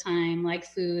pieces at a time, like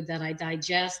food that I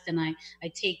digest, and I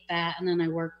take that and then I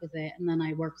work with it and then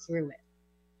I work through it.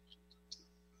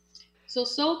 So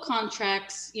soul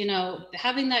contracts,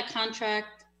 having that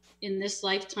contract in this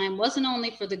lifetime wasn't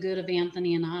only for the good of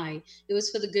Anthony and I, it was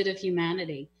for the good of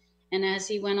humanity. And as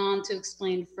he went on to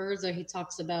explain further, he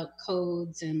talks about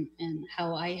codes and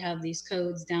how I have these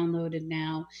codes downloaded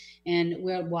now and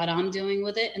what I'm doing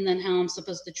with it, and then how I'm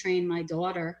supposed to train my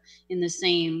daughter in the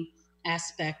same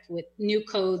aspect with new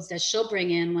codes that she'll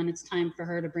bring in when it's time for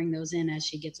her to bring those in as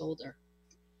she gets older.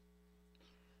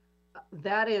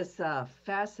 That is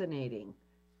fascinating.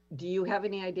 Do you have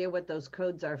any idea what those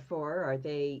codes are for? Are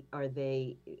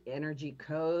they energy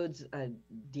codes,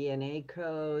 DNA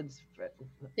codes?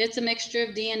 It's a mixture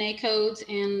of DNA codes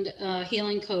and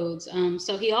healing codes.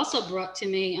 So he also brought to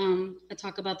me, I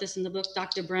talk about this in the book,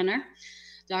 Dr. Brenner.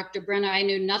 Dr. Brenner, I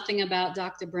knew nothing about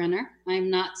Dr. Brenner. I'm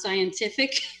not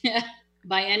scientific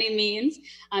by any means.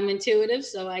 I'm intuitive,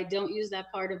 so I don't use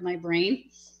that part of my brain.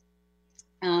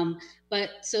 But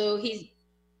so he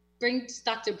brings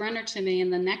Dr. Brenner to me,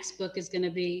 and the next book is going to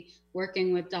be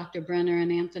working with Dr. Brenner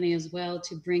and Anthony as well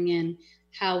to bring in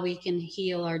how we can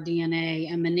heal our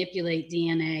DNA and manipulate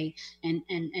DNA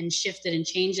and shift it and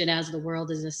change it as the world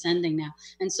is ascending now.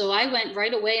 And so I went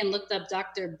right away and looked up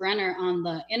Dr. Brenner on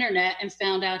the internet and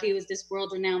found out he was this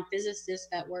world-renowned physicist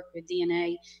that worked with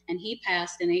DNA, and he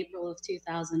passed in April of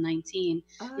 2019.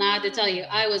 Now I have to tell you,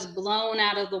 I was blown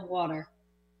out of the water.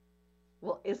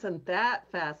 Well, isn't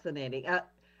that fascinating?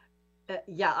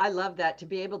 Yeah, I love that, to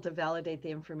be able to validate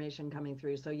the information coming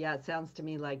through. So yeah, it sounds to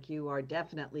me like you are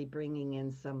definitely bringing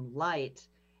in some light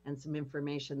and some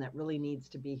information that really needs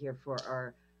to be here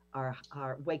for our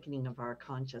awakening of our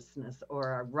consciousness, or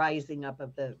our rising up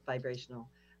of the vibrational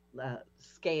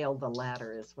scale. The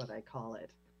ladder is what I call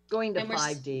it. Going to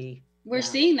 5D. We're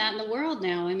seeing that in the world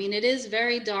now. I mean, it is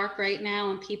very dark right now,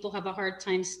 and people have a hard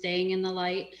time staying in the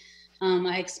light.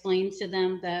 I explained to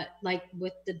them that, like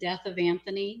with the death of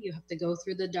Anthony, you have to go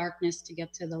through the darkness to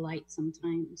get to the light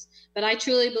sometimes. But I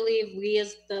truly believe we,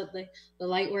 as the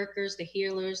light workers, the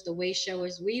healers, the way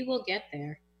showers, we will get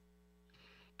there.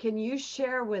 Can you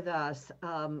share with us,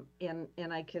 and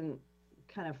I can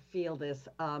kind of feel this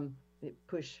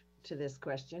push to this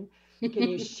question. Can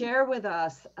you share with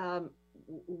us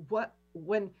what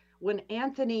when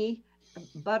Anthony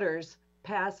Butters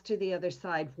passed to the other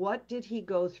side, what did he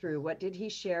go through? What did he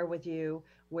share with you?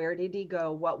 Where did he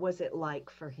go? What was it like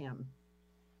for him?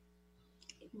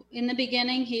 In the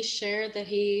beginning, he shared that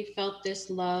he felt this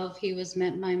love. He was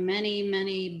met by many,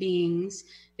 many beings.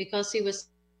 Because he was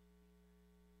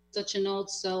such an old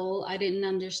soul, I didn't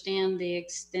understand the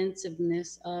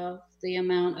extensiveness of the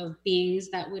amount of beings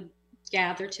that would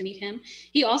gather to meet him.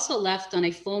 He also left on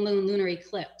a full moon lunar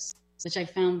eclipse, which I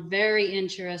found very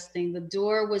interesting. The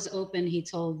door was open, he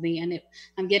told me, and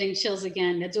I'm getting chills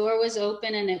again. The door was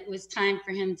open and it was time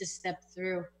for him to step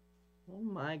through. Oh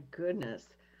my goodness.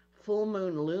 Full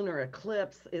moon lunar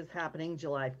eclipse is happening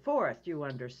July 4th, you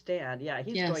understand. Yeah,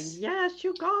 he's going, yes,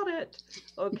 you got it.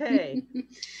 Okay.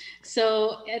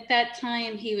 So at that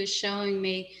time, he was showing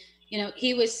me,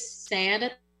 he was sad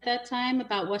at that time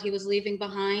about what he was leaving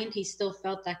behind. He still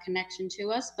felt that connection to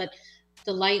us, but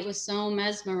the light was so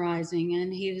mesmerizing,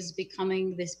 and he was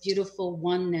becoming this beautiful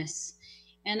oneness.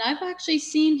 And I've actually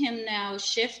seen him now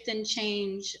shift and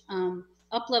change,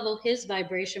 up level his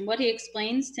vibration. What he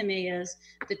explains to me is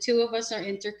the two of us are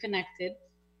interconnected.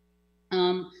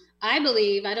 I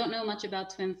believe, I don't know much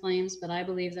about twin flames, but I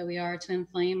believe that we are a twin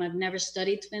flame. I've never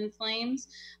studied twin flames,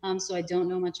 so I don't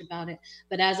know much about it.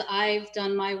 But as I've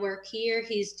done my work here,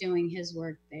 he's doing his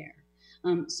work there.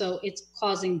 So it's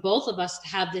causing both of us to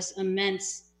have this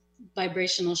immense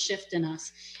vibrational shift in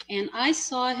us. And I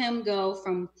saw him go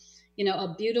from,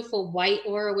 a beautiful white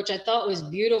aura, which I thought was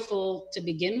beautiful to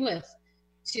begin with,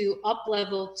 to up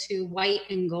level to white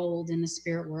and gold in the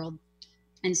spirit world.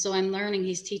 And so I'm learning,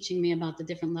 he's teaching me about the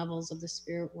different levels of the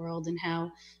spirit world and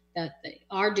how that they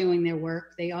are doing their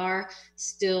work. They are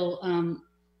still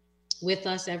with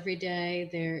us every day.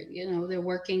 They're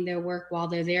working their work while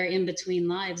they're there in between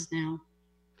lives now.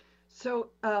 So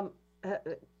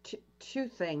two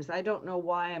things. I don't know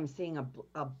why I'm seeing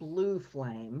a blue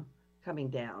flame coming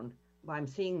down, but I'm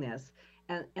seeing this.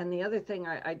 And the other thing,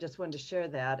 I just wanted to share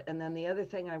that. And then the other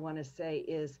thing I want to say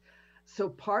is, so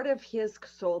part of his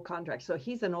soul contract, so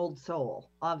he's an old soul,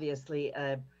 obviously,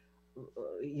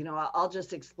 I'll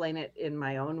just explain it in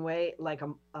my own way, like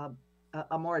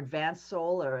a more advanced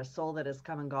soul, or a soul that has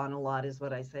come and gone a lot is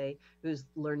what I say, who's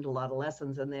learned a lot of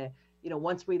lessons. And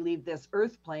once we leave this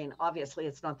earth plane, obviously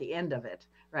it's not the end of it,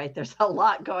 right? There's a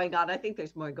lot going on. I think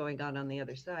there's more going on the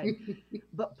other side.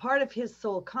 But part of his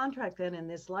soul contract then in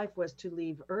this life was to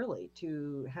leave early,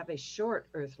 to have a short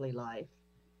earthly life,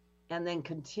 and then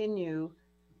continue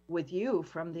with you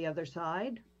from the other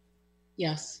side?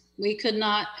 Yes, we could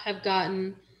not have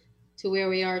gotten to where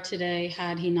we are today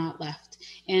had he not left.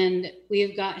 And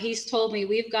he's told me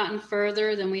we've gotten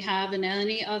further than we have in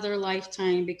any other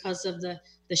lifetime because of the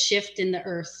shift in the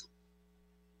earth,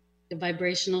 the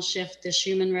vibrational shift, this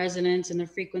human resonance and the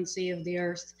frequency of the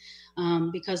earth.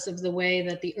 Because of the way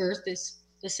that the earth is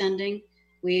ascending,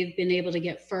 we've been able to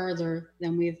get further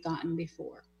than we've gotten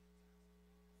before.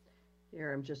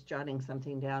 Here, I'm just jotting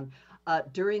something down.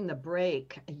 During the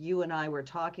break, you and I were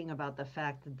talking about the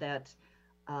fact that,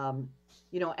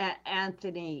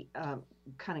 Anthony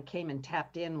kind of came and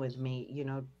tapped in with me,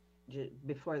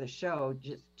 before the show,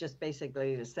 just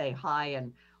basically to say hi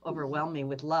and overwhelm me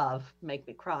with love, make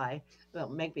me cry. Well,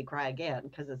 make me cry again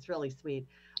because it's really sweet.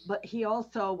 But he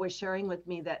also was sharing with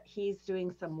me that he's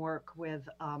doing some work with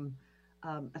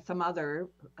some other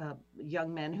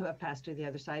young men who have passed to the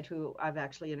other side, who I've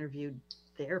actually interviewed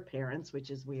their parents, which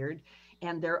is weird.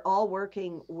 And they're all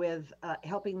working with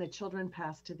helping the children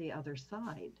pass to the other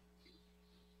side.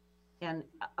 And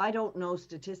I don't know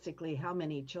statistically how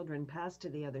many children pass to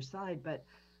the other side, but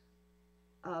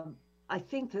I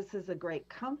think this is a great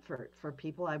comfort for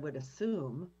people, I would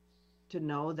assume, to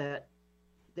know that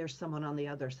there's someone on the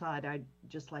other side. I'd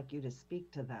just like you to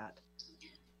speak to that.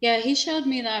 Yeah, he showed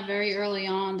me that very early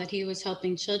on, that he was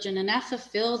helping children, and that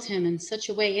fulfilled him in such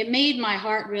a way. It made my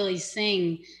heart really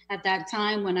sing at that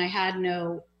time when I had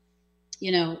no,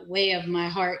 way of my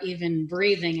heart even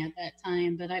breathing at that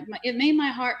time. But it made my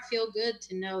heart feel good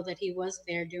to know that he was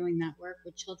there doing that work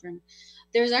with children.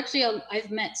 There's actually,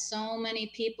 I've met so many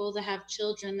people that have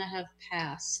children that have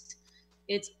passed.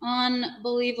 It's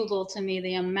unbelievable to me,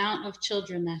 the amount of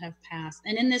children that have passed.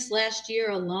 And in this last year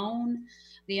alone,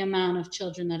 the amount of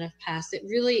children that have passed. It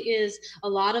really is. A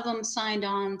lot of them signed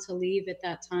on to leave at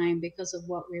that time because of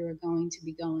what we were going to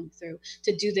be going through,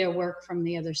 to do their work from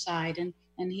the other side.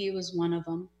 And he was one of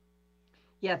them.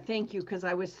 Yeah, thank you. Because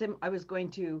I was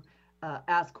going to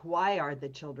ask, why are the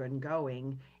children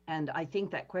going? And I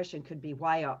think that question could be,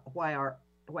 why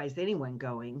is anyone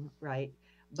going, right?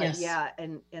 But yes. Yeah,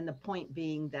 and the point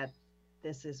being that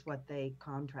this is what they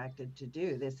contracted to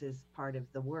do. This is part of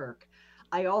the work.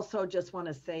 I also just want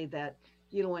to say that,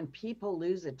 when people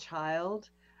lose a child,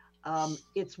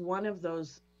 it's one of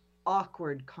those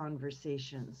awkward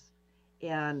conversations.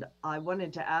 And I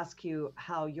wanted to ask you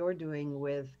how you're doing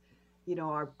with,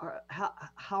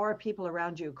 how are people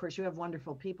around you? Of course, you have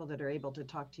wonderful people that are able to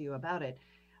talk to you about it,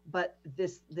 but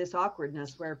this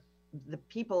awkwardness where the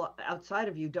people outside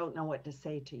of you don't know what to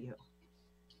say to you.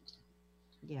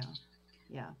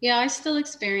 Yeah, I still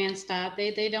experience that.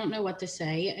 They don't know what to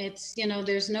say. It's,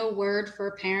 there's no word for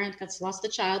a parent that's lost a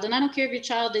child. And I don't care if your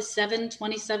child is 7,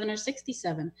 27, or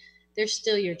 67. They're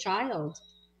still your child.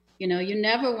 You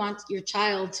never want your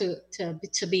child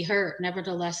to be hurt,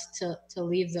 nevertheless, to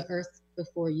leave the earth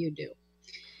before you do.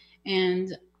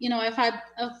 And, I've had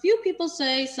a few people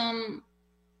say some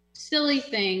silly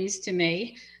things to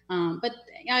me. But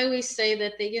I always say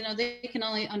that they can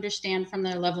only understand from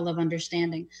their level of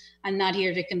understanding. I'm not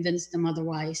here to convince them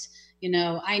otherwise.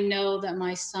 I know that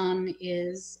my son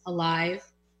is alive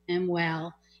and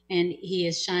well, and he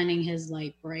is shining his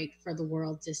light bright for the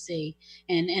world to see.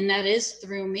 And that is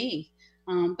through me.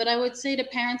 But I would say to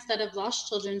parents that have lost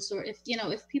children, so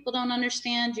if people don't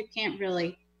understand, you can't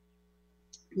really,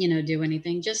 do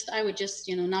anything. I would just,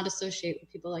 not associate with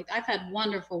people like that. I've had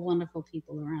wonderful, wonderful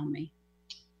people around me.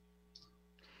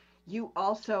 You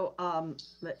also,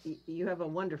 you have a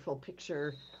wonderful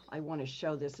picture. I want to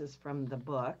show. This is from the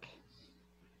book.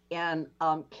 And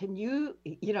can you,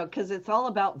 because it's all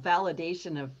about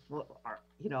validation of,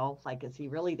 like, is he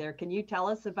really there? Can you tell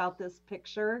us about this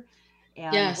picture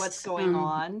and yes, what's going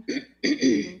on?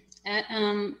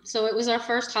 So it was our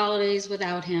first holidays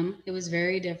without him. It was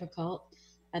very difficult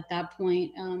at that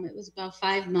point. It was about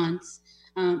 5 months.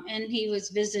 And he was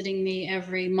visiting me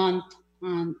every month.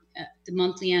 At the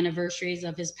monthly anniversaries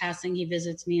of his passing, he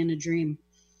visits me in a dream,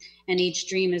 and each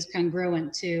dream is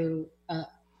congruent to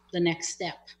the next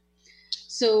step.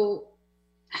 So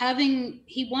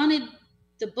he wanted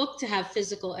the book to have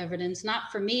physical evidence,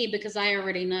 not for me because I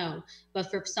already know, but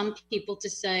for some people to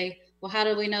say, well, how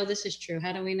do we know this is true?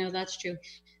 How do we know that's true?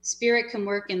 Spirit can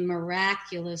work in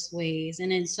miraculous ways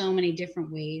and in so many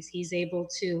different ways. He's able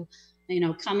to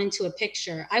come into a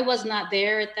picture. I was not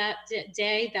there at that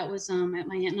day. That was at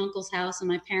my aunt and uncle's house, and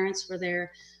my parents were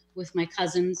there with my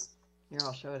cousins. Here,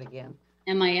 I'll show it again.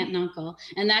 And my aunt and uncle.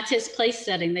 And that's his place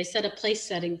setting. They set a place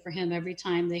setting for him every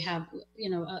time they have,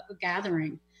 a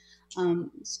gathering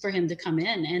for him to come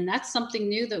in. And that's something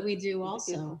new that we do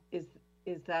also. Is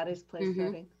that his place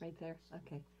setting right there?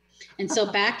 Okay. And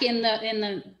so back in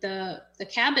the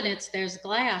cabinets, there's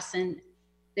glass, and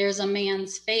there's a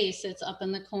man's face. It's up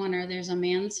in the corner. There's a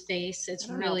man's face. It's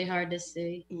really hard to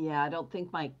see. Yeah, I don't think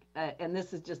and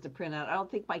this is just a printout. I don't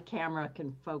think my camera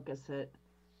can focus it.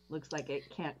 Looks like it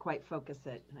can't quite focus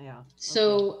it. Yeah. Okay.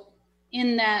 So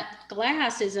in that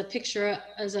glass is a picture,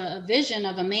 as a vision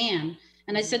of a man.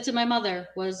 And I said to my mother,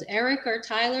 was Eric or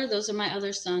Tyler, those are my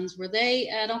other sons, were they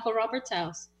at Uncle Robert's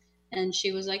house? And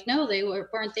she was like, no, they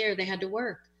weren't there. They had to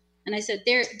work. And I said,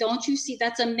 there, don't you see,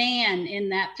 that's a man in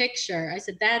that picture. I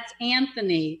said, that's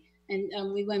Anthony.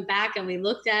 And we went back and we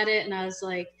looked at it, and I was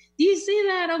like, do you see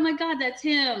that? Oh my God, that's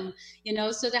him. You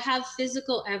know, so to have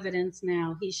physical evidence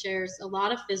now, he shares a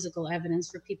lot of physical evidence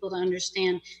for people to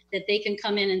understand that they can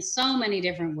come in so many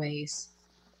different ways.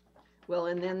 Well,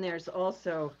 and then there's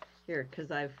also here,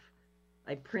 because I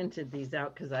printed these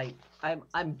out because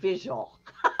I'm visual.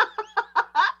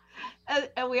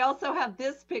 and we also have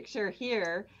this picture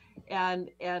here, and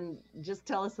just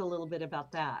tell us a little bit about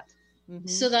that. Mm-hmm.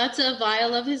 So that's a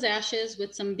vial of his ashes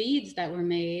with some beads that were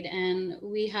made. And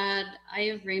we had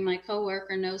Ivory, my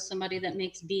coworker, knows somebody that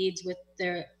makes beads with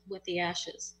the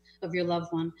ashes of your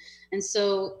loved one. And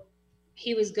so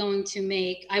he was going to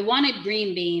make, I wanted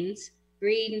green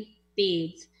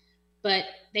beads, but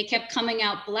they kept coming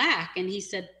out black. And he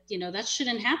said, you know, that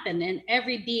shouldn't happen. And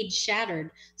every bead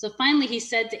shattered. So finally he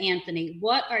said to Anthony,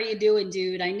 what are you doing,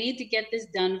 dude? I need to get this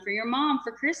done for your mom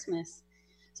for Christmas.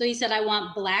 So he said, I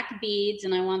want black beads,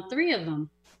 and I want 3 of them.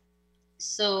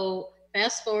 So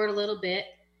fast forward a little bit.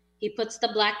 He puts the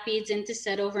black beads into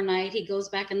set overnight. He goes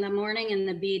back in the morning, and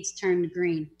the beads turned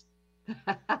green.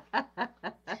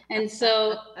 And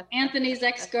so Anthony's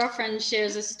ex-girlfriend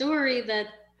shares a story that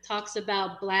talks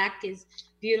about black is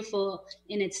beautiful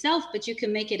in itself, but you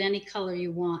can make it any color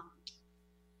you want.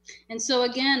 And so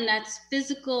again, that's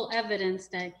physical evidence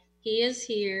that he is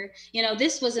here. You know,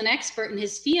 this was an expert in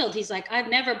his field. He's like, I've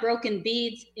never broken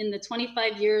beads in the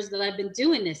 25 years that I've been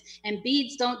doing this, and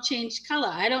beads don't change color.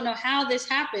 I don't know how this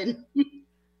happened.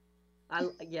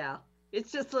 Yeah,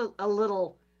 it's just a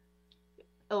little,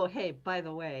 oh, hey, by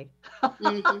the way.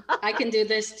 Mm-hmm. I can do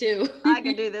this too. I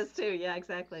can do this too. Yeah,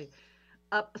 exactly.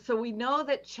 So we know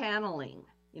that channeling,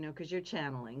 you know, because you're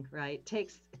channeling, right,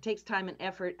 takes time and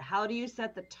effort. How do you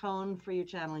set the tone for your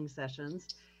channeling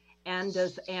sessions? And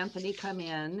does Anthony come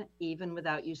in even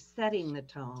without you setting the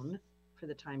tone for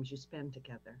the times you spend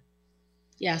together?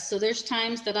 Yeah, so there's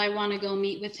times that I want to go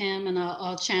meet with him, and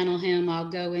I'll channel him. I'll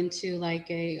go into like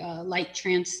a light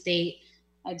trance state.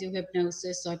 I do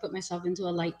hypnosis, so I put myself into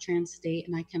a light trance state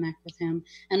and I connect with him.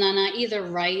 And then I either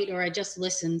write or I just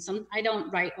listen. I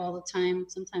don't write all the time.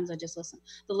 Sometimes I just listen.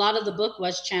 A lot of the book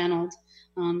was channeled,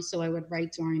 so I would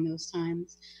write during those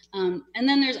times. And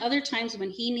then there's other times when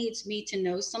he needs me to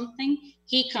know something,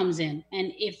 he comes in.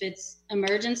 And if it's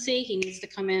emergency, he needs to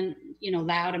come in, you know,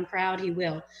 loud and proud, he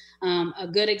will. A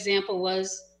good example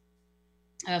was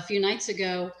a few nights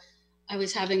ago, I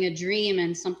was having a dream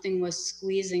and something was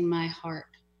squeezing my heart.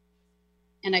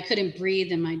 And I couldn't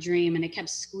breathe in my dream, and it kept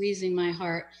squeezing my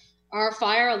heart. Our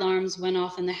fire alarms went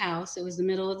off in the house. It was the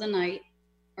middle of the night.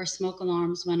 Our smoke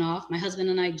alarms went off. My husband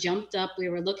and I jumped up. We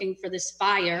were looking for this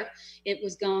fire. It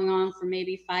was going on for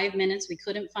maybe 5 minutes. We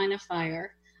couldn't find a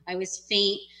fire. I was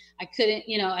faint. I couldn't,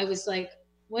 you know, I was like,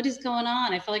 what is going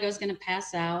on? I felt like I was going to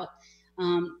pass out.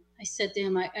 I said to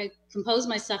him, I composed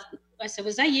myself. I said,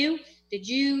 was that you? Did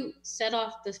you set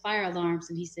off the fire alarms?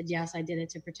 And he said, yes, I did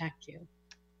it to protect you.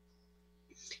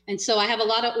 And so I have a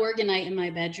lot of organite in my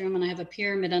bedroom, and I have a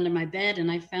pyramid under my bed. And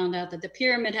I found out that the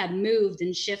pyramid had moved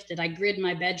and shifted. I grid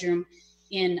my bedroom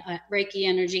in Reiki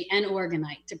energy and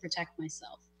organite to protect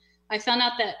myself. I found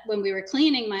out that when we were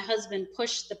cleaning, my husband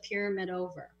pushed the pyramid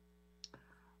over.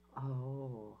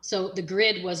 Oh. So the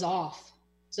grid was off.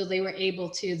 So they were able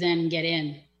to then get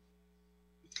in.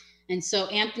 And so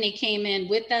Anthony came in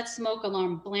with that smoke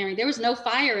alarm blaring. There was no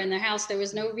fire in the house. There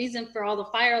was no reason for all the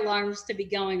fire alarms to be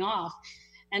going off.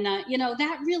 And, you know,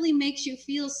 that really makes you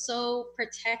feel so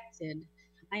protected.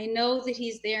 I know that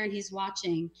he's there and he's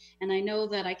watching. And I know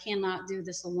that I cannot do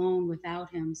this alone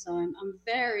without him. So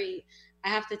I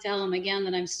have to tell him again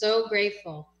that I'm so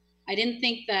grateful. I didn't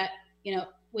think that, you know,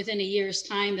 within a year's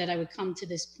time that I would come to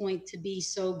this point to be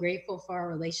so grateful for our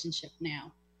relationship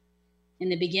now. In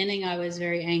the beginning, I was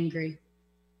very angry,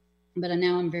 but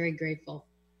now I'm very grateful.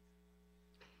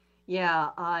 Yeah,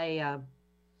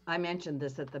 I mentioned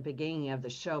this at the beginning of the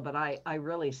show, but I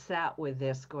really sat with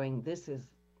this going, this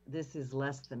is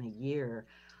less than a year.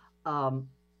 And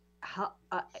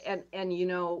you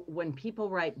know, when people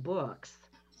write books,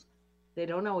 they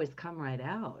don't always come right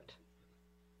out.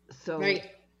 So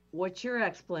right. What's your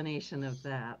explanation of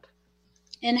that?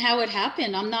 And how it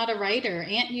happened. I'm not a writer.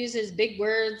 Ant uses big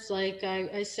words, like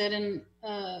I said in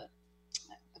a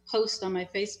post on my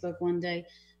Facebook one day,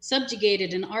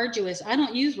 subjugated and arduous. I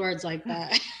don't use words like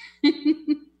that.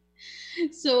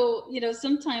 So, you know,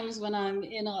 sometimes when I'm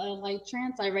in a light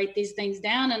trance, I write these things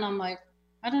down and I'm like,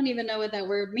 I don't even know what that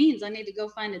word means. I need to go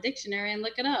find a dictionary and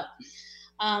look it up.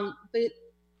 But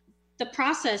the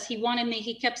process,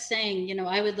 he kept saying, you know,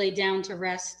 I would lay down to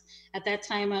rest At that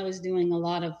time, I was doing a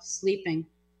lot of sleeping.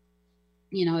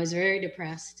 I was very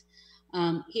depressed.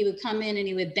 He would come in and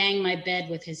he would bang my bed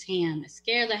with his hand. It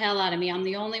scared the hell out of me. I'm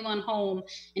the only one home.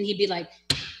 And he'd be like,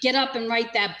 get up and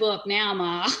write that book now,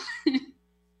 Ma.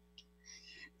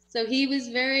 So he was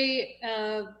very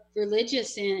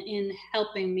religious in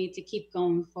helping me to keep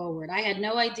going forward. I had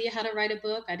no idea how to write a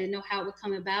book. I didn't know how it would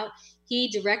come about. He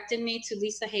directed me to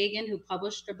Lisa Hagen, who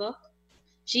published her book.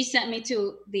 She sent me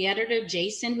to the editor,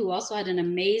 Jason, who also had an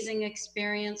amazing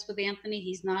experience with Anthony.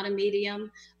 He's not a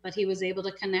medium, but he was able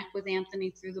to connect with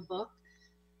Anthony through the book.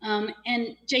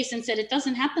 And Jason said, it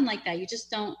doesn't happen like that. You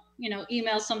just don't,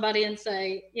 email somebody and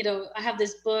say, I have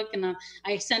this book. And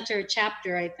I sent her a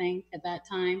chapter, I think, at that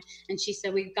time. And she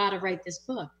said, we've got to write this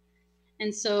book.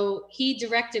 And so he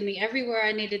directed me everywhere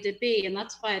I needed to be. And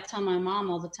that's why I tell my mom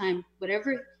all the time,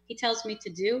 whatever he tells me to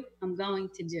do, I'm going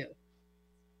to do.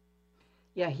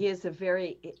 Yeah, he's a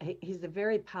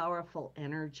very powerful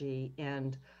energy,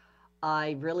 and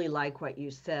I really like what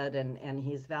you said, and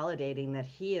he's validating that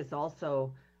he is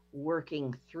also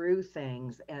working through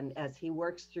things, and as he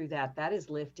works through that, that is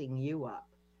lifting you up.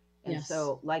 And yes.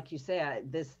 So, like you say,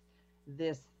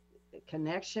 this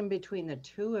connection between the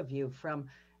two of you from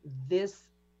this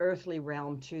earthly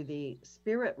realm to the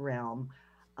spirit realm,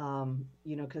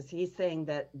 because he's saying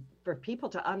that for people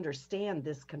to understand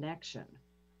this connection,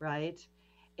 right?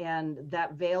 And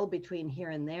that veil between here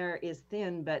and there is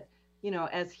thin, but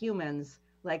as humans,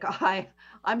 like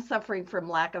I'm suffering from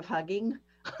lack of hugging.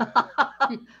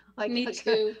 Me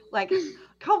too. Like,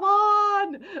 come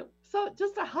on, so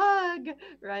just a hug,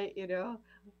 right?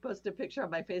 Posted a picture on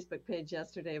my Facebook page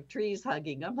yesterday of trees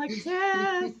hugging. I'm like,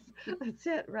 yes, that's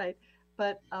it, right?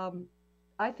 But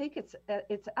I think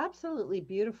it's absolutely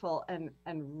beautiful and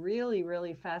really,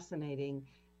 really fascinating,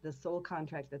 the soul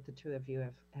contract that the two of you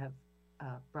have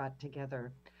brought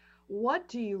together. What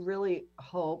do you really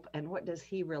hope, and what does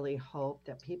he really hope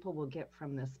that people will get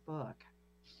from this book?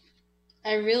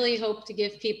 I really hope to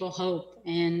give people hope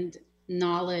and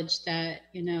knowledge that,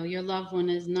 your loved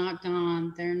one is not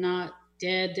gone. They're not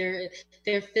dead.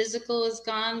 Their physical is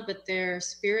gone, but their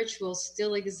spiritual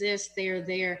still exists. They are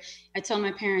there. I tell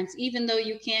my parents, even though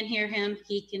you can't hear him,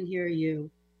 he can hear you.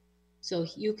 So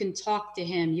you can talk to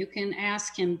him. You can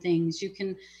ask him things. You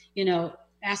can,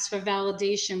 ask for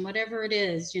validation, whatever it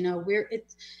is.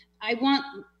 I want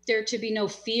there to be no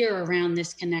fear around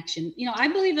this connection. I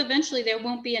believe eventually there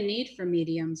won't be a need for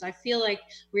mediums. I feel like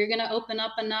we're going to open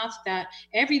up enough that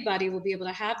everybody will be able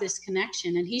to have this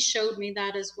connection. And he showed me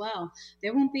that as well.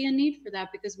 There won't be a need for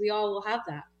that because we all will have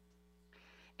that.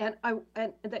 And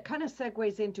that kind of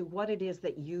segues into what it is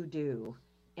that you do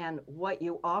and what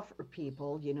you offer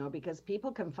people, because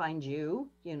people can find you,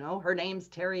 her name's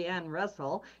Terri-Ann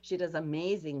Russell. She does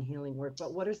amazing healing work.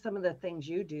 But what are some of the things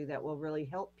you do that will really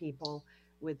help people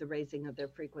with the raising of their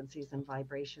frequencies and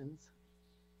vibrations?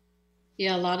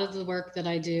 Yeah, a lot of the work that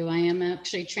I do, I am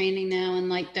actually training now in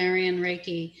Theta-Ann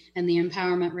Reiki and the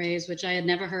empowerment rays, which I had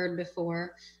never heard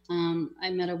before. I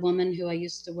met a woman who I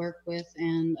used to work with,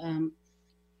 and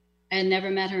I had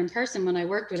never met her in person when I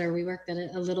worked with her. We worked at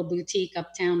a little boutique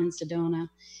uptown in Sedona.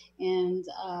 And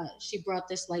she brought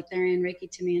this Theta-Ann Reiki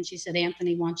to me, and she said,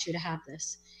 Anthony wants you to have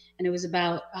this. And it was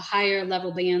about a higher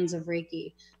level bands of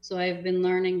Reiki. So I've been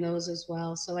learning those as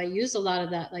well. So I use a lot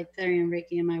of that Theta-Ann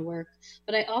Reiki in my work.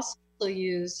 But I also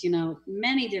use,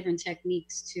 many different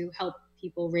techniques to help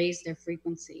people raise their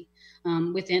frequency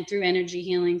through energy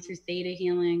healing, through theta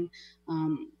healing.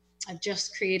 I've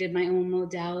just created my own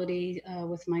modality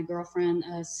with my girlfriend,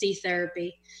 C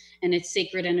therapy, and it's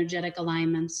sacred energetic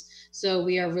alignments. So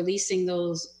we are releasing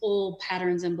those old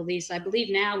patterns and beliefs. I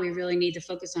believe now we really need to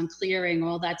focus on clearing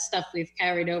all that stuff we've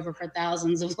carried over for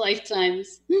thousands of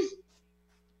lifetimes.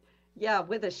 Yeah,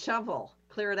 with a shovel,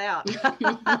 clear it out.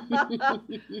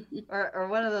 or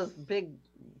one of those big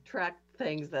track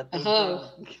things that they a hoe.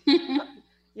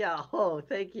 Yeah, a hoe,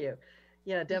 thank you.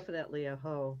 Yeah, definitely a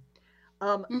hoe.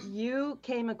 You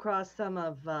came across some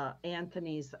of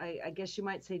Anthony's, I guess you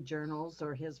might say, journals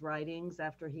or his writings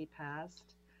after he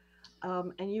passed,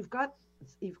 and you've got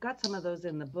some of those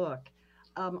in the book.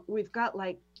 We've got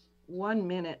 1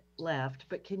 minute left,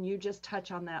 but can you just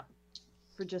touch on that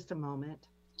for just a moment?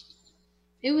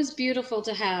 It was beautiful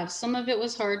to have. Some of it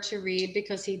was hard to read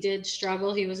because he did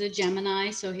struggle. He was a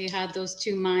Gemini, so he had those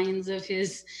two minds of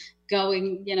his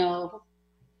going,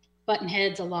 button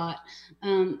heads a lot.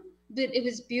 But it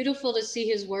was beautiful to see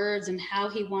his words and how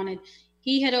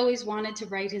he had always wanted to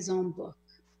write his own book,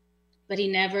 but he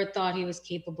never thought he was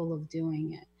capable of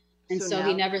doing it. And so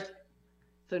he never.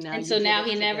 So now, and you so did now it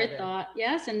he never together. thought,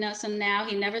 yes, and now, so now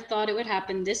he never thought it would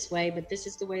happen this way, but this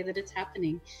is the way that it's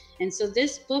happening. And so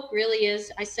this book really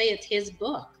is, I say it's his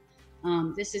book.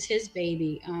 This is his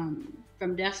baby.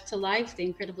 From Death to Life, the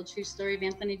incredible true story of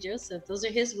Anthony Joseph. Those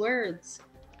are his words.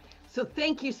 So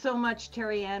thank you so much,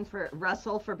 Terri-Ann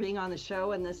Russell, for being on the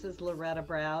show. And this is Loretta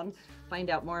Brown. Find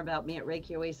out more about me at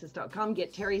ReikiOasis.com.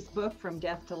 Get Terry's book, From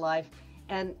Death to Life,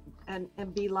 and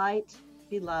be light,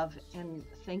 be love. And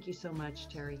thank you so much,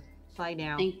 Terri. Bye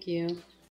now. Thank you.